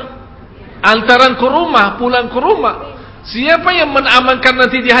urusan antaran ke rumah, pulang ke rumah. Siapa yang menamankan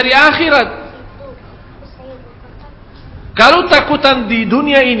nanti di hari akhirat? Kalau takutan di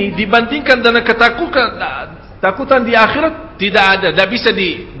dunia ini dibandingkan dengan takutan di akhirat, tidak ada, tidak bisa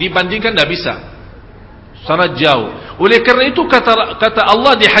dibandingkan, tidak bisa. Sangat jauh. Oleh kerana itu kata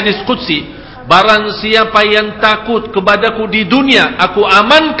Allah di hadis qudsi, barang siapa yang takut kepadaku di dunia, aku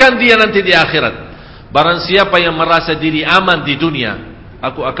amankan dia nanti di akhirat. Barang siapa yang merasa diri aman di dunia,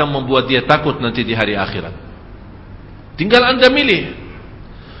 aku akan membuat dia takut nanti di hari akhirat. Tinggal anda milih.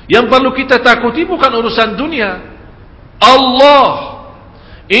 Yang perlu kita takuti bukan urusan dunia, Allah.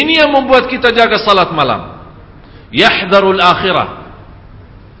 Ini yang membuat kita jaga salat malam. Yahdharul akhirah.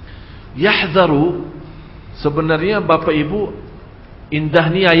 Yahdharu, sebenarnya Bapak Ibu,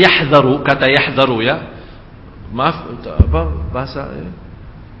 indahnya yahdharu, kata yahdharu, ya. Maaf, apa bahasa ya?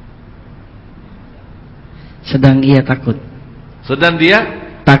 Sedang ia takut. Sedang dia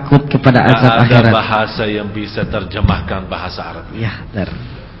takut kepada azab akhirat. Ada bahasa yang bisa terjemahkan bahasa Arab. Yahdhar.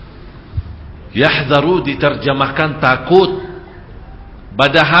 Yahdharu diterjemahkan takut,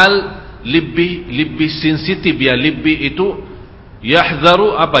 padahal lebih sensitif ya. Lebih itu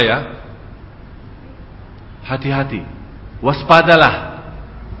yahdharu apa ya? Hati-hati, waspadalah,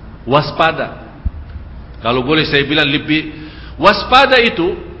 waspada. Kalau boleh saya bilang lebih waspada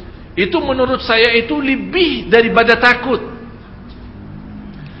itu menurut saya itu lebih daripada takut.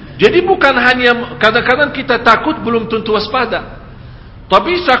 Jadi bukan hanya kadang-kadang kita takut belum tentu waspada,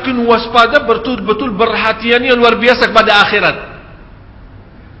 tapi saking waspada betul-betul perhatiannya luar biasa kepada akhirat.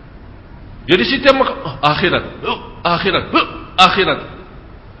 Jadi setiap akhirat.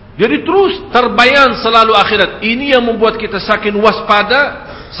 Jadi terus terbayang selalu akhirat. Ini yang membuat kita saking waspada,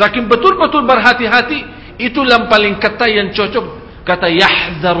 saking betul-betul berhati-hati. Itulah yang paling kata yang cocok, kata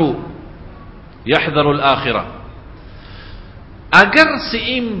yahdharul akhirah. Agar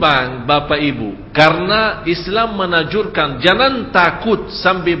seimbang Bapak Ibu, karena Islam menanjurkan jangan takut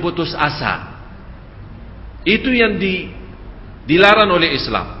sampai putus asa. Itu yang dilarang oleh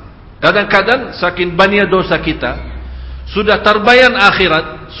Islam. Kadang-kadang saking banyak dosa kita, sudah terbayang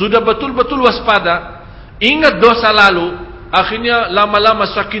akhirat, sudah betul-betul waspada, ingat dosa lalu, akhirnya lama-lama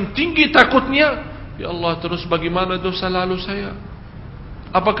saking tinggi takutnya, ya Allah, terus bagaimana dosa lalu saya?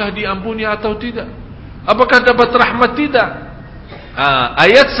 Apakah diampuni atau tidak? Apakah dapat rahmat tidak?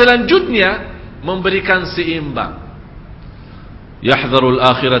 Ayat selanjutnya memberikan seimbang. Yahdharul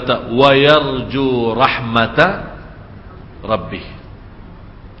akhirata wa yarju rahmata rabbih.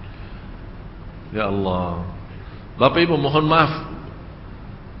 Ya Allah, Bapak Ibu mohon maaf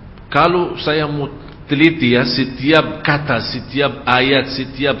kalau saya mau teliti ya, setiap kata, setiap ayat,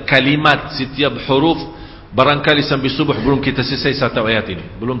 setiap kalimat, setiap huruf, barangkali sampai subuh belum kita selesai satu ayat ini,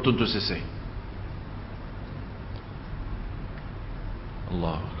 belum tentu selesai.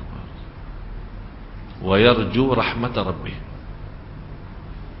 Allahu Akbar. Wa yarju rahmat rabbih.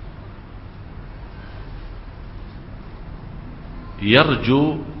 Yarju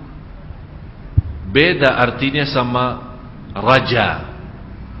beda artinya sama raja.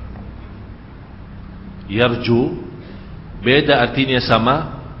 Yarju beda artinya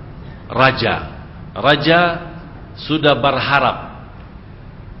sama raja. Raja sudah berharap,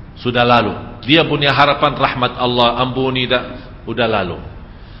 sudah lalu. Dia punya harapan rahmat Allah, ampuni dah, sudah lalu.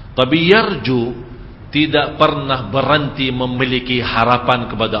 Tapi yarju tidak pernah berhenti memiliki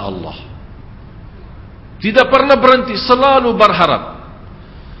harapan kepada Allah. Tidak pernah berhenti, selalu berharap.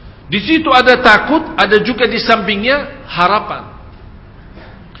 Di situ ada takut, ada juga di sampingnya harapan.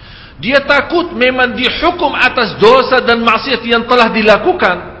 Dia takut memang dihukum atas dosa dan maksiat yang telah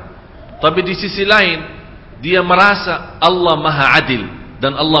dilakukan, tapi di sisi lain dia merasa Allah Maha Adil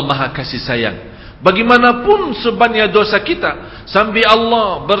dan Allah Maha Kasih Sayang. Bagaimanapun sebanyak dosa kita, sampai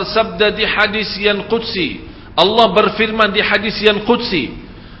Allah bersabda di hadis yang qudsi, Allah berfirman di hadis yang qudsi,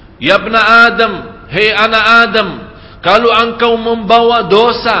 ya ibna Adam, hei anak Adam, kalau engkau membawa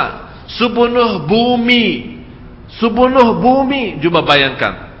dosa sepenuh bumi, coba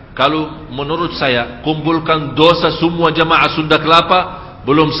bayangkan, kalau menurut saya kumpulkan dosa semua jamaah Sunda Kelapa,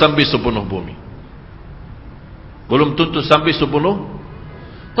 belum sampai sepenuh bumi, belum tentu sampai sepenuh.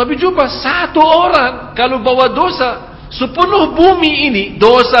 Tapi coba satu orang kalau bawa dosa sepenuh bumi ini,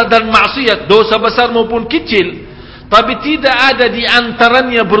 dosa dan maksiat, dosa besar maupun kecil, tapi tidak ada di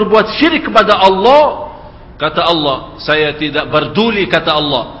antaranya berbuat syirik kepada Allah, kata Allah, saya tidak berduli, kata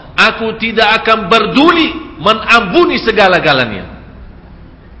Allah, aku tidak akan berduli mengampuni segala-galanya.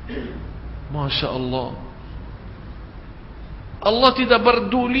 Masya Allah, Allah tidak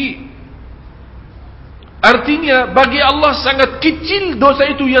berduli. Artinya bagi Allah sangat kecil dosa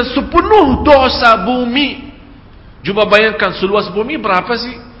itu yang sepenuh dosa bumi. Coba bayangkan seluas bumi berapa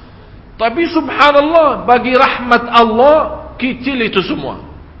sih? Tapi subhanallah, bagi rahmat Allah kecil itu semua.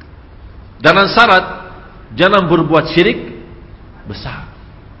 Dengan syarat jangan berbuat syirik besar,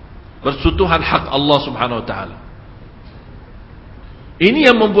 bersentuhan hak Allah subhanahu wa ta'ala.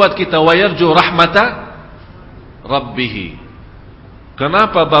 Ini yang membuat kita wayarju rahmata rabbih.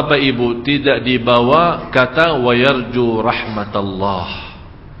 Kenapa Bapak Ibu tidak dibawa kata wayarju rahmatallah?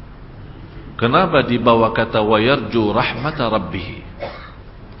 Kenapa dibawa kata wayarju rahmata rabbih?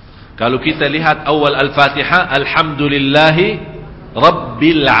 Kalau kita lihat awal Al-Fatihah, alhamdulillahi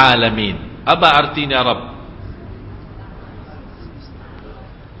rabbil alamin. Apa artinya Rabb?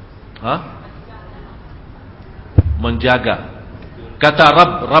 Menjaga. Kata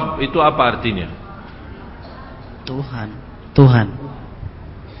Rabb itu apa artinya? Tuhan.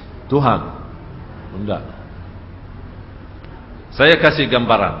 Enggak. Saya kasih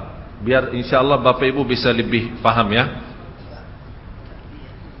gambaran biar insyaallah Bapak Ibu bisa lebih paham ya.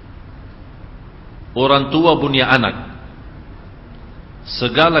 Orang tua punya anak.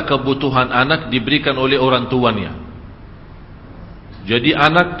 segala kebutuhan anak diberikan oleh orang tuanya. Jadi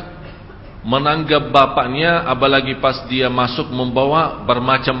anak menanggap bapaknya, apalagi pas dia masuk membawa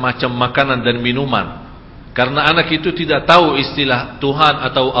bermacam-macam makanan dan minuman. Karena anak itu tidak tahu istilah Tuhan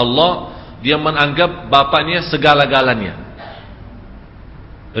atau Allah, dia menganggap bapaknya segala-galanya.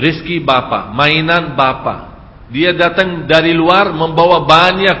 Rizki bapa, mainan bapa. Dia datang dari luar membawa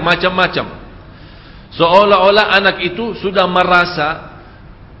banyak macam-macam. Seolah-olah anak itu sudah merasa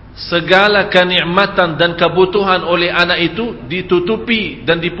segala kenikmatan dan kebutuhan oleh anak itu ditutupi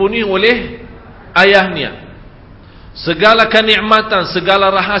dan dipenuhi oleh ayahnya. Segala kenikmatan, segala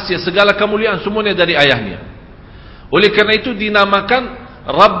rahasia, segala kemuliaan semuanya dari ayahnya. Oleh kerana itu dinamakan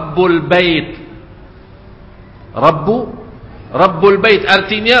Rabbul Bait. Rabbul Bait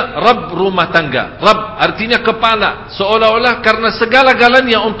artinya Rabb rumah tangga. Rabb artinya kepala. Seolah-olah karena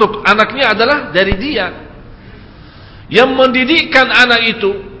segala-galanya untuk anaknya adalah dari dia. Yang mendidikkan anak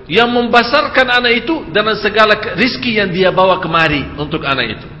itu, yang membesarkan anak itu dengan segala rizki yang dia bawa kemari untuk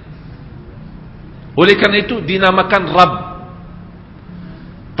anak itu. Oleh karena itu dinamakan Rabb.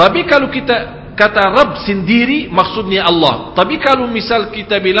 Tapi kalau kita kata Rabb sendiri, maksudnya Allah. Tapi kalau misal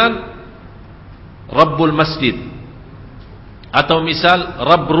kita bilang Rabbul Masjid, atau misal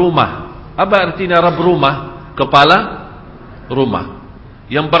Rabb rumah, apa artinya Rabb rumah? Kepala rumah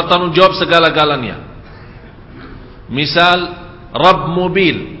yang bertanggung jawab segala-galanya. Misal Rabb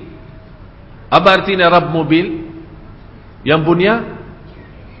mobil, apa artinya Rabb mobil? Yang punya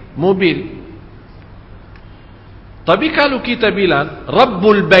mobil. Tapi kalau kita bilang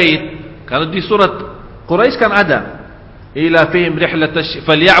Rabbul Bait, kalau di surat Quraisy kan ada, ila fihim rihlat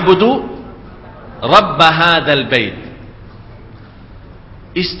falyabudu rabb hadzal bait.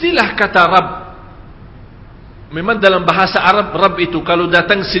 Istilah kata Rabb, memang dalam bahasa Arab Rabb itu kalau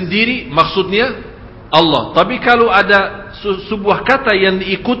datang sendiri maksudnya Allah. Tapi kalau ada sebuah kata yang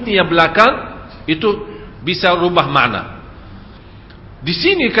diikutnya belakang, itu bisa rubah makna. Di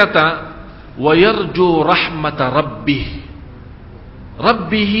sini kata wa yarju rahmata rabbih.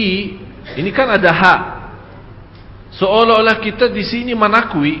 Rabbihi ini kan ada hak. Seolah-olah kita di sini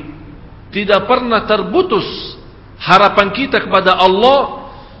menakui tidak pernah terputus harapan kita kepada Allah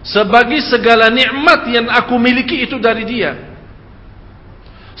sebagai segala nikmat yang aku miliki itu dari Dia.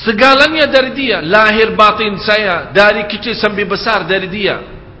 Segalanya dari Dia, lahir batin saya dari kecil sampai besar dari Dia.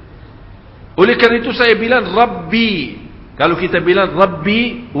 Oleh karena itu saya bilang Rabbi. Kalau kita bilang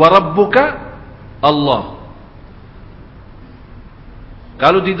Rabbi wa Rabbuka Allah.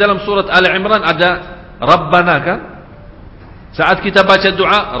 Kalau di dalam surat Al-Imran ada Rabbana kan? Saat kita baca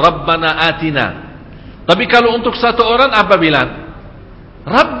doa Rabbana atina. Tapi kalau untuk satu orang apa bilang?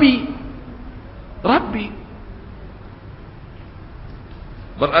 Rabbi. Rabbi.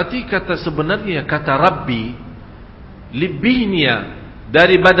 Berarti kata sebenarnya kata Rabbi lebihnya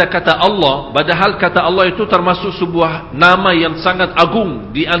daripada kata Allah, padahal kata Allah itu termasuk sebuah nama yang sangat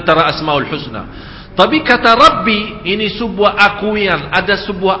agung di antara Asmaul Husna. Tapi kata Rabbi ini sebuah akuian, ada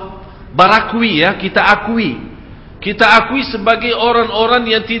sebuah barakui ya, kita akui. Kita akui sebagai orang-orang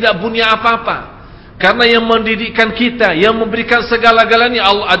yang tidak punya apa-apa. Karena yang mendidikkan kita, yang memberikan segala-galanya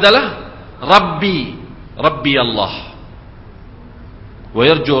Allah adalah Rabbi. Rabbi Allah. Wa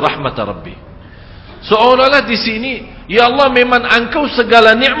yarju rahmata Rabbi. Seolah-olah di sini, ya Allah memang Engkau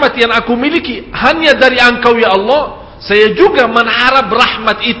segala nikmat yang aku miliki hanya dari Engkau ya Allah. Saya juga mengharap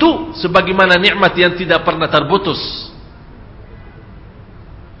rahmat itu sebagaimana nikmat yang tidak pernah terputus.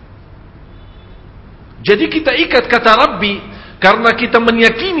 Jadi kita ikat kata Rabbi karena kita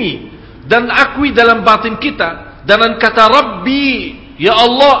meyakini dan akui dalam batin kita dengan kata Rabbi, ya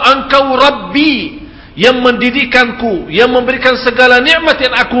Allah Engkau Rabbi yang mendidikkanku, yang memberikan segala nikmat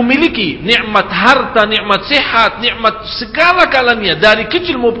yang aku miliki, nikmat harta, nikmat sehat, nikmat segala-galanya dari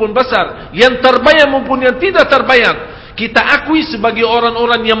kecil maupun besar, yang terbayang maupun yang tidak terbayang. Kita akui sebagai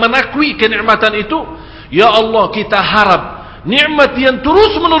orang-orang yang menakui kenikmatan itu. Ya Allah, kita harap nikmat yang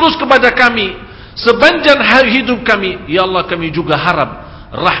terus-menerus kepada kami sepanjang hidup kami, ya Allah kami juga harap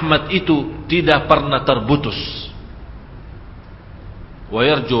rahmat itu tidak pernah terputus. Wa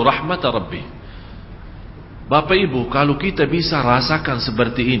yarju rahmata Rabbi. Bapak Ibu, kalau kita bisa rasakan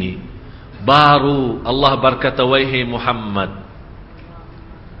seperti ini, baru Allah berkata, wahai Muhammad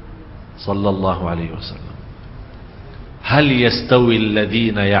sallallahu alaihi wasallam, hal yastawi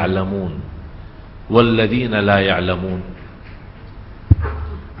alladhina ya'lamun walladhina la ya'lamun.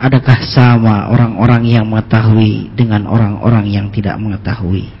 Adakah sama orang-orang yang mengetahui dengan orang-orang yang tidak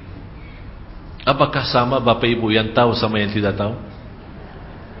mengetahui? Apakah sama Bapak Ibu yang tahu sama yang tidak tahu?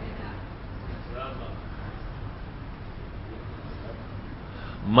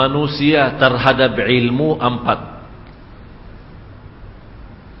 Manusia terhadap ilmu 4.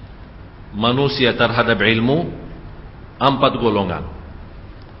 manusia terhadap ilmu 4 golongan,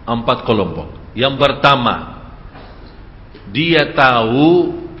 4 kelompok. Yang pertama, dia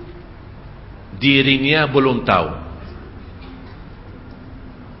tahu dirinya belum tahu.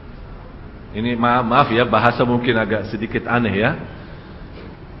 Ini maaf ya, bahasa mungkin agak sedikit aneh ya.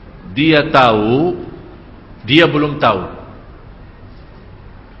 Dia tahu, dia belum tahu.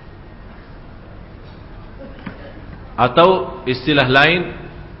 Atau istilah lain,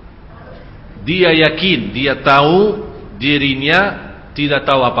 dia yakin, dia tahu dirinya tidak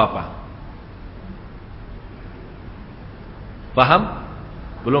tahu apa-apa. Faham?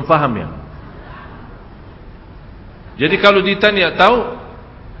 Belum faham ya? Jadi kalau ditanya tahu,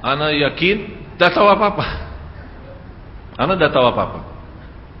 ana yakin tak tahu apa-apa. Ana tak tahu apa-apa.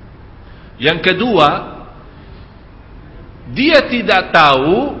 Yang kedua, dia tidak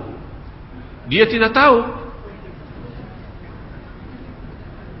tahu, dia tidak tahu.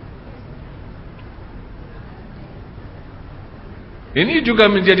 Ini juga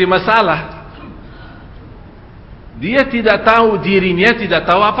menjadi masalah. Dia tidak tahu dirinya, tidak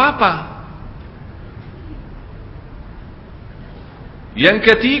tahu apa-apa. Yang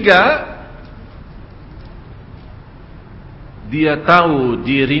ketiga, dia tahu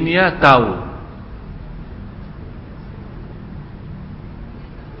dirinya tahu.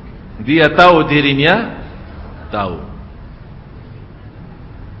 Dia tahu dirinya tahu.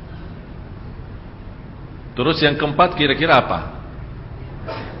 Terus yang keempat kira-kira apa?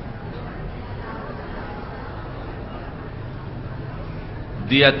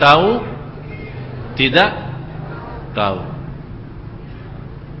 Dia tahu, tidak tahu.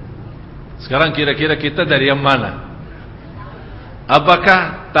 Sekarang kira-kira kita dari yang mana?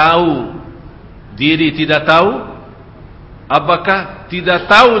 Apakah tahu diri tidak tahu? Apakah tidak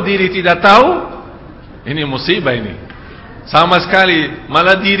tahu diri tidak tahu? Ini musibah ini. Sama sekali,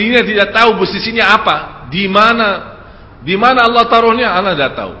 malah dirinya tidak tahu posisinya apa, di mana Allah taruhnya, ana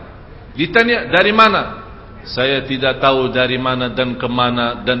tidak tahu. Ditanya dari mana? Saya tidak tahu dari mana dan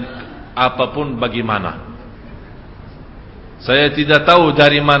kemana dan apapun bagaimana. Saya tidak tahu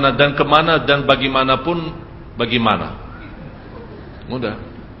dari mana dan kemana dan bagaimanapun bagaimana. Mudah.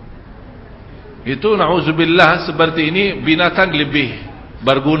 Itu na'udzubillah, seperti ini binatang lebih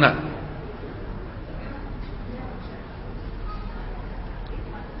berguna.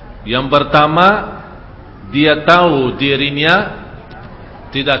 Yang pertama, dia tahu dirinya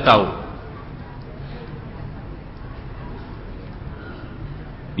tidak tahu.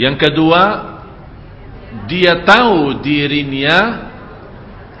 Yang kedua, dia tahu dirinya,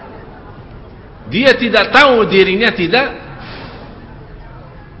 dia tidak tahu dirinya tidak.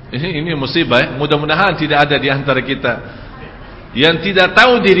 Ini musibah ya? Mudah-mudahan tidak ada di antara kita yang tidak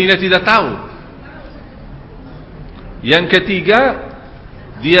tahu dirinya tidak tahu. Yang ketiga,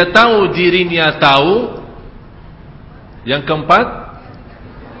 dia tahu dirinya tahu. Yang keempat,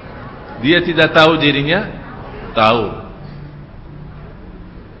 dia tidak tahu dirinya tahu.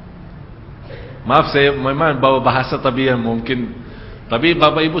 Maaf, saya memang bawa bahasa tabiah mungkin, tapi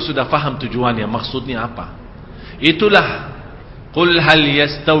Bapak Ibu sudah faham tujuannya, maksudnya apa. Itulah qul hal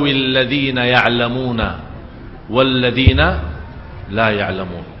yastawi alladhina ya'lamuna wal ladhina la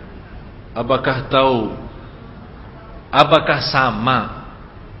ya'lamun. Apakah tahu, apakah sama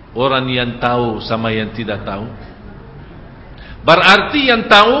orang yang tahu sama yang tidak tahu? Berarti yang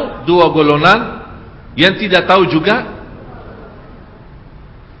tahu dua golongan, yang tidak tahu juga.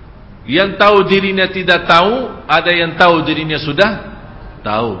 Yang tahu dirinya tidak tahu, ada yang tahu dirinya sudah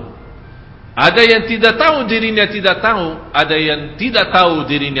tahu. Ada yang tidak tahu dirinya tidak tahu, ada yang tidak tahu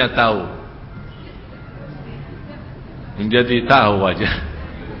dirinya tahu. Menjadi tahu aja.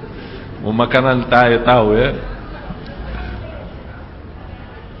 Mau makanan tahu ya.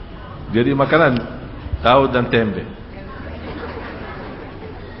 Jadi makanan tahu dan tempe.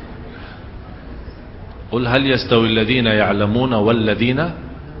 Qul hal yastawi alladhina ya'lamuna wal ladhina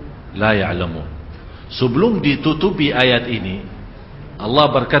la ya'lamun. Sebelum ditutupi ayat ini,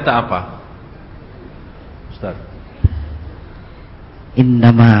 Allah berkata apa? Ustaz.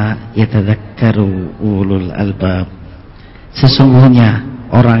 Innama yatadzakkaru ulul albab. Sesungguhnya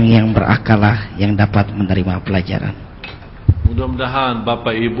orang yang berakalah yang dapat menerima pelajaran. Mudah-mudahan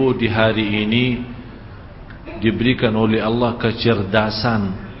Bapak Ibu di hari ini diberikan oleh Allah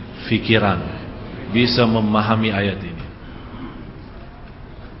kecerdasan fikiran, bisa memahami ayat ini.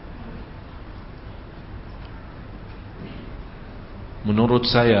 Menurut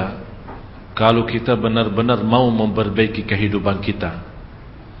saya, kalau kita benar-benar mau memperbaiki kehidupan kita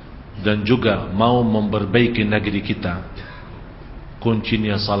dan juga mau memperbaiki negeri kita,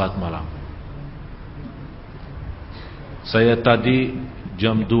 kuncinya salat malam. Saya tadi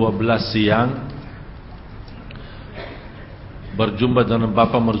jam 12 siang berjumpa dengan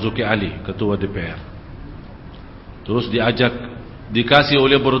Bapak Marzuki Ali, Ketua DPR. Terus dikasih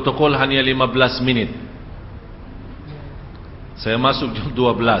oleh protokol hanya 15 menit. Saya masuk jam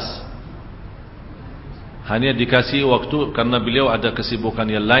 12. Hanya dikasih waktu karena beliau ada kesibukan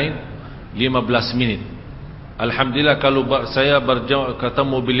yang lain 15 menit. Alhamdulillah, kalau saya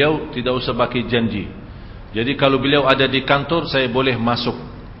ketemu beliau tidak usah bagi janji. Jadi kalau beliau ada di kantor, saya boleh masuk,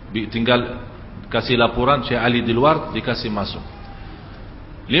 tinggal kasih laporan, saya Ali di luar, dikasih masuk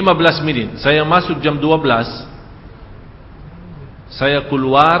 15 menit. Saya masuk jam 12, saya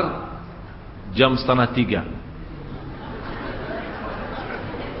keluar jam 2:30.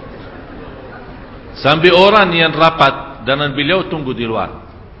 Sampai orang yang rapat dengan beliau tunggu di luar.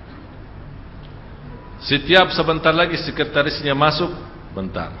 Setiap sebentar lagi sekretarisnya masuk,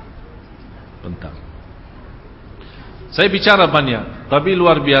 bentar. Saya bicara banyak, tapi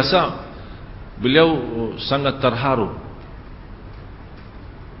luar biasa, beliau sangat terharu.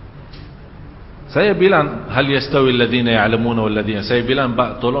 Saya bilang, hal yastawi alladhina ya'lamuna wal ladhina. Saya bilang,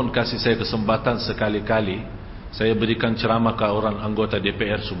 Pak, tolong kasih saya kesempatan sekali-kali saya berikan ceramah ke orang anggota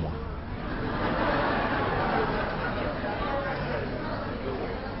DPR semua.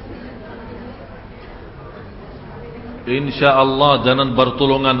 InsyaAllah dengan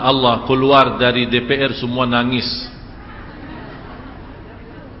pertolongan Allah keluar dari DPR semua nangis.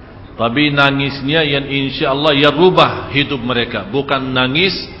 Tapi nangisnya yang insyaAllah yang rubah hidup mereka, bukan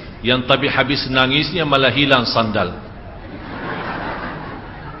nangis yang tapi habis nangisnya malah hilang sandal.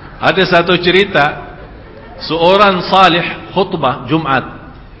 Ada satu cerita, seorang salih khutbah Jumat,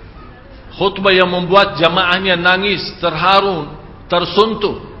 khutbah yang membuat jamaahnya nangis, terharu,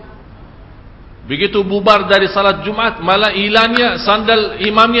 tersentuh. Begitu bubar dari salat Jumat, malah hilangnya sandal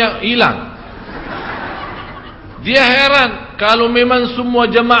imamnya hilang. Dia heran, kalau memang semua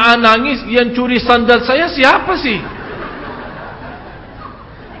jamaah nangis, yang curi sandal saya siapa sih?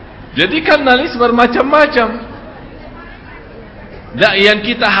 Jadi kan nangis bermacam-macam. Dan yang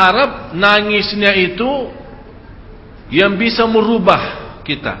kita harap nangisnya itu yang bisa merubah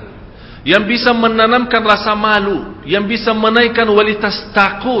kita, yang bisa menanamkan rasa malu, yang bisa menaikkan kualitas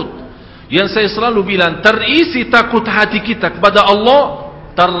takut. Yang saya selalu bilang, terisi takut hati kita kepada Allah,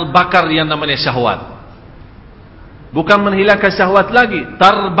 terbakar yang namanya syahwat. Bukan menghilangkan syahwat lagi,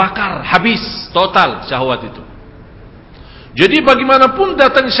 terbakar, habis total syahwat itu. Jadi bagaimanapun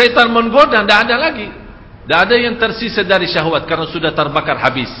datang syaitan menggoda, tidak ada lagi, tidak ada yang tersisa dari syahwat karena sudah terbakar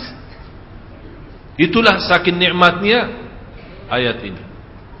habis. Itulah saking nikmatnya ayat ini.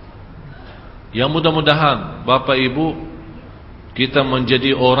 Yang mudah-mudahan Bapak Ibu kita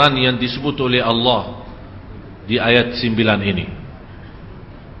menjadi orang yang disebut oleh Allah di ayat 9 ini.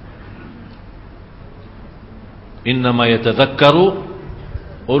 Innama yatadzakkaru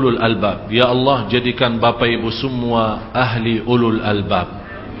ulul albab. Ya Allah, jadikan Bapak Ibu semua ahli ulul albab.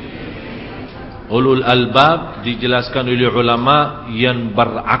 Ulul albab dijelaskan oleh ulama yang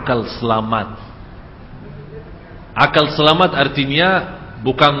berakal selamat. Akal selamat artinya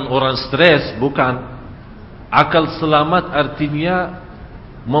bukan orang stres, bukan. Akal selamat artinya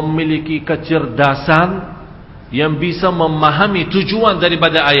memiliki kecerdasan yang bisa memahami tujuan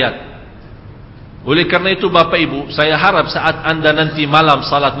daripada ayat. Oleh karena itu Bapak Ibu, saya harap saat anda nanti malam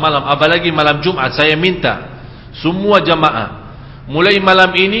salat malam, apalagi malam Jumat, saya minta semua jamaah mulai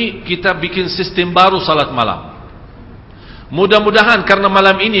malam ini kita bikin sistem baru salat malam. Mudah-mudahan karena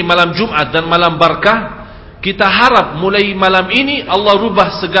malam ini malam Jumat dan malam berkah, kita harap mulai malam ini Allah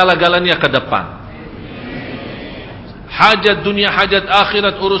rubah segala-galanya ke depan. Hajat dunia, hajat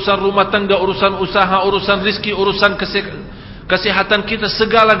akhirat, urusan rumah tangga, urusan usaha, urusan rizki, urusan kesehatan kita,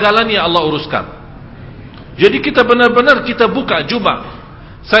 segala-galanya Allah uruskan. Jadi kita benar-benar kita buka jubah.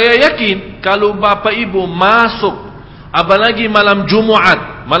 Saya yakin kalau Bapak Ibu masuk, apalagi malam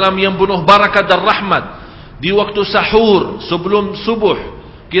Jumat, malam yang penuh barakat dan rahmat, di waktu sahur sebelum subuh,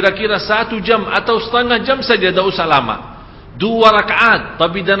 kira-kira 1 jam atau setengah jam saja, tidak usah lama. 2 rakaat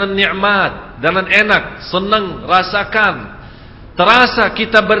tapi dengan nikmat, dengan enak, senang, rasakan. Terasa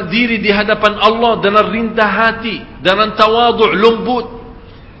kita berdiri di hadapan Allah dengan rindah hati, dengan tawadhu', lembut,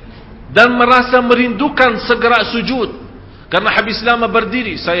 dan merasa merindukan segera sujud. Karena habis lama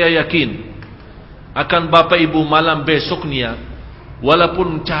berdiri, saya yakin akan Bapak Ibu malam besoknya,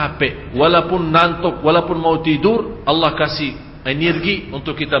 walaupun capek, walaupun ngantuk, walaupun mau tidur, Allah kasih energi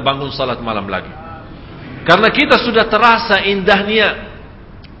untuk kita bangun salat malam lagi. Karena kita sudah terasa indahnya,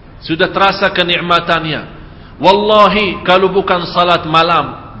 sudah terasa kenikmatannya. Wallahi kalau bukan salat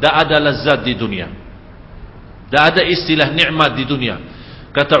malam, tak ada lezat di dunia, tak ada istilah nikmat di dunia.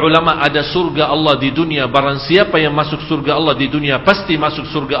 Kata ulama, ada surga Allah di dunia. Barang siapa yang masuk surga Allah di dunia, pasti masuk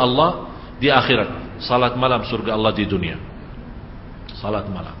surga Allah di akhirat. Salat malam surga Allah di dunia. Salat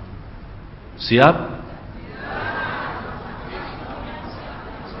malam. Siap?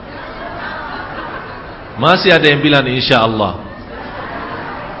 Masih ada yang bilang insyaAllah.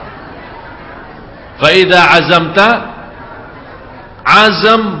 Fa'idha azamta,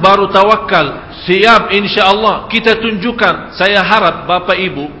 azam baru tawakal. Siap insyaAllah. Kita tunjukkan, saya harap Bapak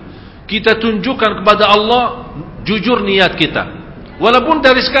Ibu, kita tunjukkan kepada Allah jujur niat kita. Walaupun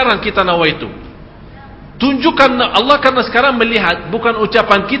dari sekarang kita nawaitu. Tunjukkan Allah, karena sekarang melihat bukan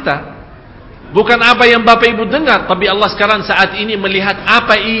ucapan kita, bukan apa yang Bapak Ibu dengar, tapi Allah sekarang saat ini melihat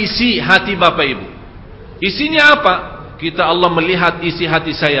apa isi hati Bapak Ibu. Isinya apa? Kita, Allah melihat isi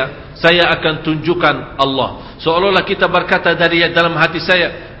hati saya akan tunjukkan Allah. Seolah-olah kita berkata dari dalam hati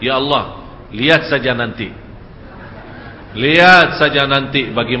saya, ya Allah, lihat saja nanti. Lihat saja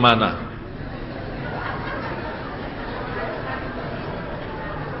nanti bagaimana.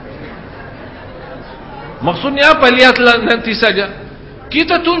 Maksudnya apa? Lihatlah nanti saja.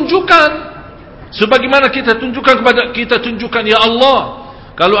 Kita tunjukkan sebagaimana kita tunjukkan, ya Allah,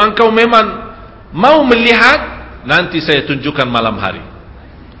 kalau engkau memang mau melihat, nanti saya tunjukkan malam hari.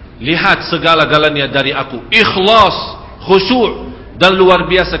 Lihat segala-galanya dari aku. Ikhlas, khusyuk, dan luar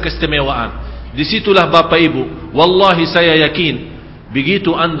biasa keistimewaan. Disitulah Bapak Ibu, wallahi saya yakin,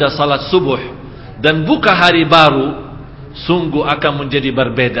 begitu anda salat subuh dan buka hari baru, sungguh akan menjadi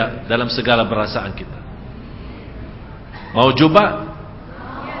berbeda dalam segala perasaan kita. Mau coba?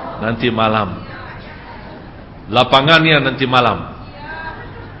 Nanti malam. Lapangannya nanti malam.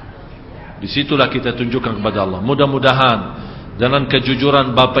 Disitulah kita tunjukkan kepada Allah. Mudah-mudahan dengan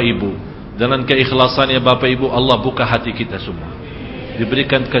kejujuran Bapak Ibu, dengan keikhlasannya Bapak Ibu, Allah buka hati kita semua.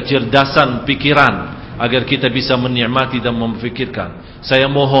 Diberikan kecerdasan pikiran agar kita bisa menikmati dan memfikirkan. Saya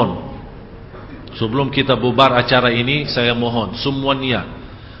mohon, sebelum kita bubar acara ini, saya mohon semuanya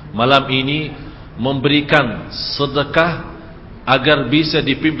malam ini memberikan sedekah agar bisa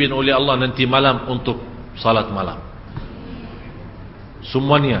dipimpin oleh Allah nanti malam untuk salat malam.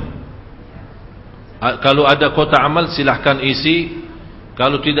 Semuanya. Kalau ada kota amal silahkan isi.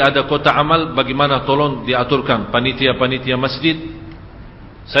 Kalau tidak ada kota amal, bagaimana tolong diaturkan panitia-panitia masjid.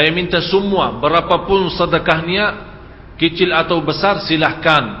 Saya minta semua, berapapun sedekahnya, kecil atau besar,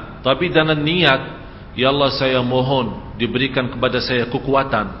 silahkan. Tapi dengan niat, ya Allah saya mohon diberikan kepada saya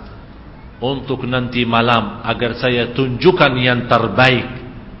kekuatan untuk nanti malam, agar saya tunjukkan yang terbaik.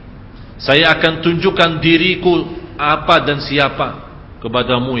 Saya akan tunjukkan diriku apa dan siapa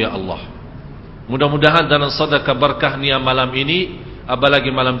kepadamu ya Allah. Mudah-mudahan dalam sedekah berkahnya malam ini, apalagi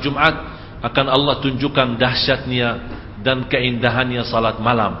malam Jumat, akan Allah tunjukkan dahsyatnya dan keindahannya salat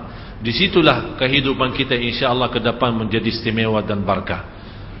malam. Disitulah kehidupan kita insyaAllah ke depan menjadi istimewa dan berkah.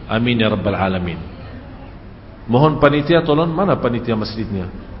 Amin ya Rabbal Alamin. Mohon panitia tolong, mana panitia masjidnya?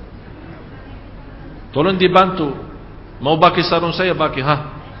 Tolong dibantu. Mau baki sarung saya, baki.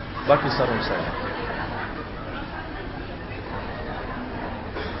 Baki sarung saya.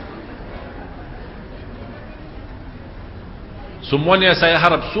 Semuanya saya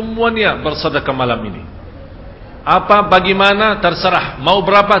harap, semuanya bersedekah malam ini. Apa, bagaimana, terserah. Mau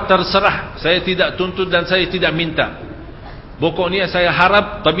berapa, terserah. Saya tidak tuntut dan saya tidak minta. Pokoknya saya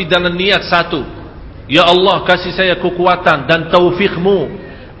harap, tapi dengan niat satu. Ya Allah, kasih saya kekuatan dan taufikmu,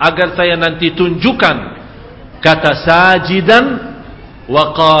 agar saya nanti tunjukkan kata sajidan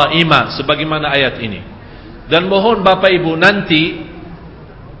wa qa'ima, sebagaimana ayat ini. Dan mohon Bapak Ibu nanti,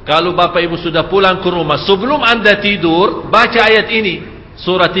 kalau Bapak Ibu sudah pulang ke rumah, sebelum anda tidur, baca ayat ini,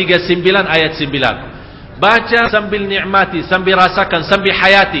 surah 39 ayat 9. Baca sambil nikmati, sambil rasakan, sambil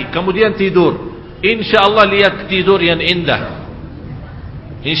hayati, kemudian tidur. InsyaAllah lihat tidur yang indah.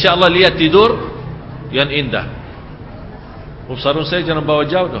 InsyaAllah lihat tidur yang indah. Sarung saya jangan bawa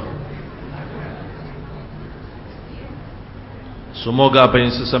jauh dah. Semoga apa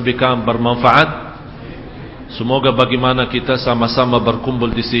yang saya sampaikan bermanfaat. Semoga bagaimana kita sama-sama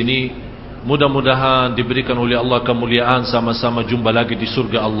berkumpul di sini, mudah-mudahan diberikan oleh Allah kemuliaan, sama-sama jumpa lagi di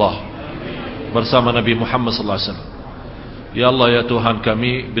surga Allah bersama Nabi Muhammad sallallahu alaihi wasallam. Ya Allah ya Tuhan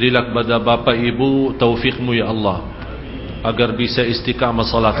kami, berilah kepada Bapak Ibu taufikmu ya Allah, agar bisa istiqamah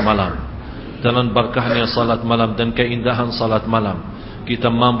salat malam. Dengan berkahnya salat malam dan keindahan salat malam,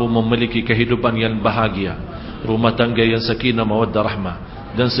 kita mampu memiliki kehidupan yang bahagia, rumah tangga yang sakinah mawaddah rahmah,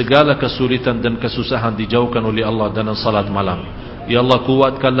 dan segala kesulitan dan kesusahan dijauhkan oleh Allah dengan salat malam. Ya Allah,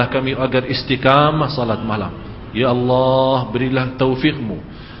 kuatkanlah kami agar istiqamah salat malam. Ya Allah, berilah taufikmu.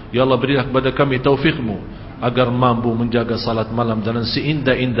 Ya Allah, berilah kepada kami taufikmu, agar mampu menjaga salat malam dengan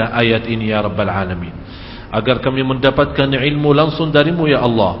seindah-indah ayat ini ya Rabbal Alamin. agar kami mendapatkan ilmu langsung darimu ya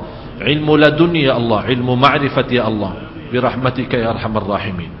Allah, ilmu laduni ya Allah, ilmu ma'rifat ya Allah, birahmatika ya arhamar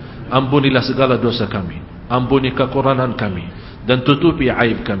rahimin. Ampunilah segala dosa kami, ampuni kekurangan kami, dan tutupi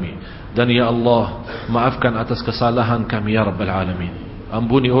aib kami. Dan ya Allah, maafkan atas kesalahan kami ya Rabbal Alamin.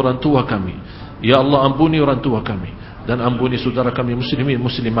 Ampuni orang tua kami ya Allah, ampuni orang tua kami, dan ampuni saudara kami muslimin,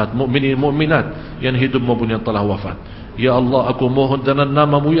 muslimat, mukminin, mukminat yang hidup maupun yang telah wafat. Ya Allah, aku mohon dengan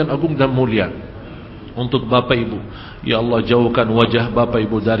nama-Mu yang agung dan mulia untuk bapa ibu, ya Allah, jauhkan wajah bapa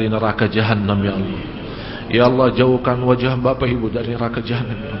ibu dari neraka jahanam ya Allah. Ya Allah, jauhkan wajah bapa ibu dari neraka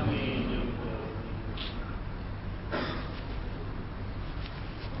jahanam ya Allah.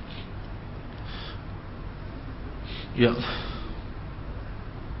 Ya Allah,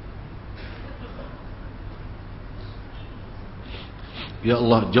 ya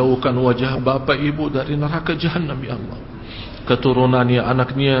Allah, jauhkan wajah bapa ibu dari neraka jahanam ya Allah. Keturunannya,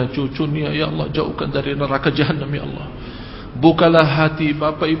 anaknya, cucunya ya Allah, jauhkan dari neraka jahanam ya Allah. Bukalah hati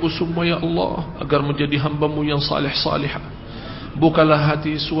bapa ibu semua ya Allah, agar menjadi hamba-Mu yang salih-salihah. Bukalah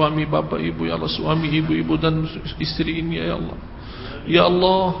hati suami bapa ibu ya Allah, suami ibu-ibu dan istri ini ya Allah. Ya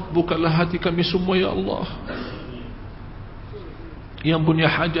Allah, bukalah hati kami semua ya Allah, yang punya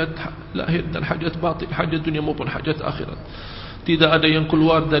hajat lahir dan hajat batin, hajat dunia maupun hajat akhirat. Tidak ada yang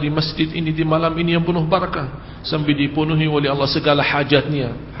keluar dari masjid ini di malam ini yang penuh barakah sampai dipenuhi oleh Allah segala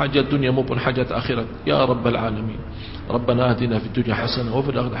hajatnya, hajat dunia maupun hajat akhirat ya Rabbal Alamin. Rabbana atina fid dunya hasanah wa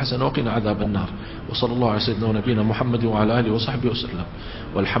fil akhirati hasanah wa qina adzaban nar. Wa sallallahu ala sayyidina wa nabiyina Muhammad wa ala alihi wa sahbihi wasallam.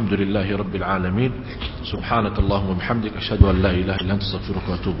 Walhamdulillahi rabbil alamin. Subhanakallahumma wa bihamdika asyhadu an la ilaha illa anta astaghfiruka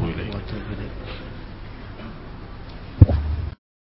wa atubu ilaik.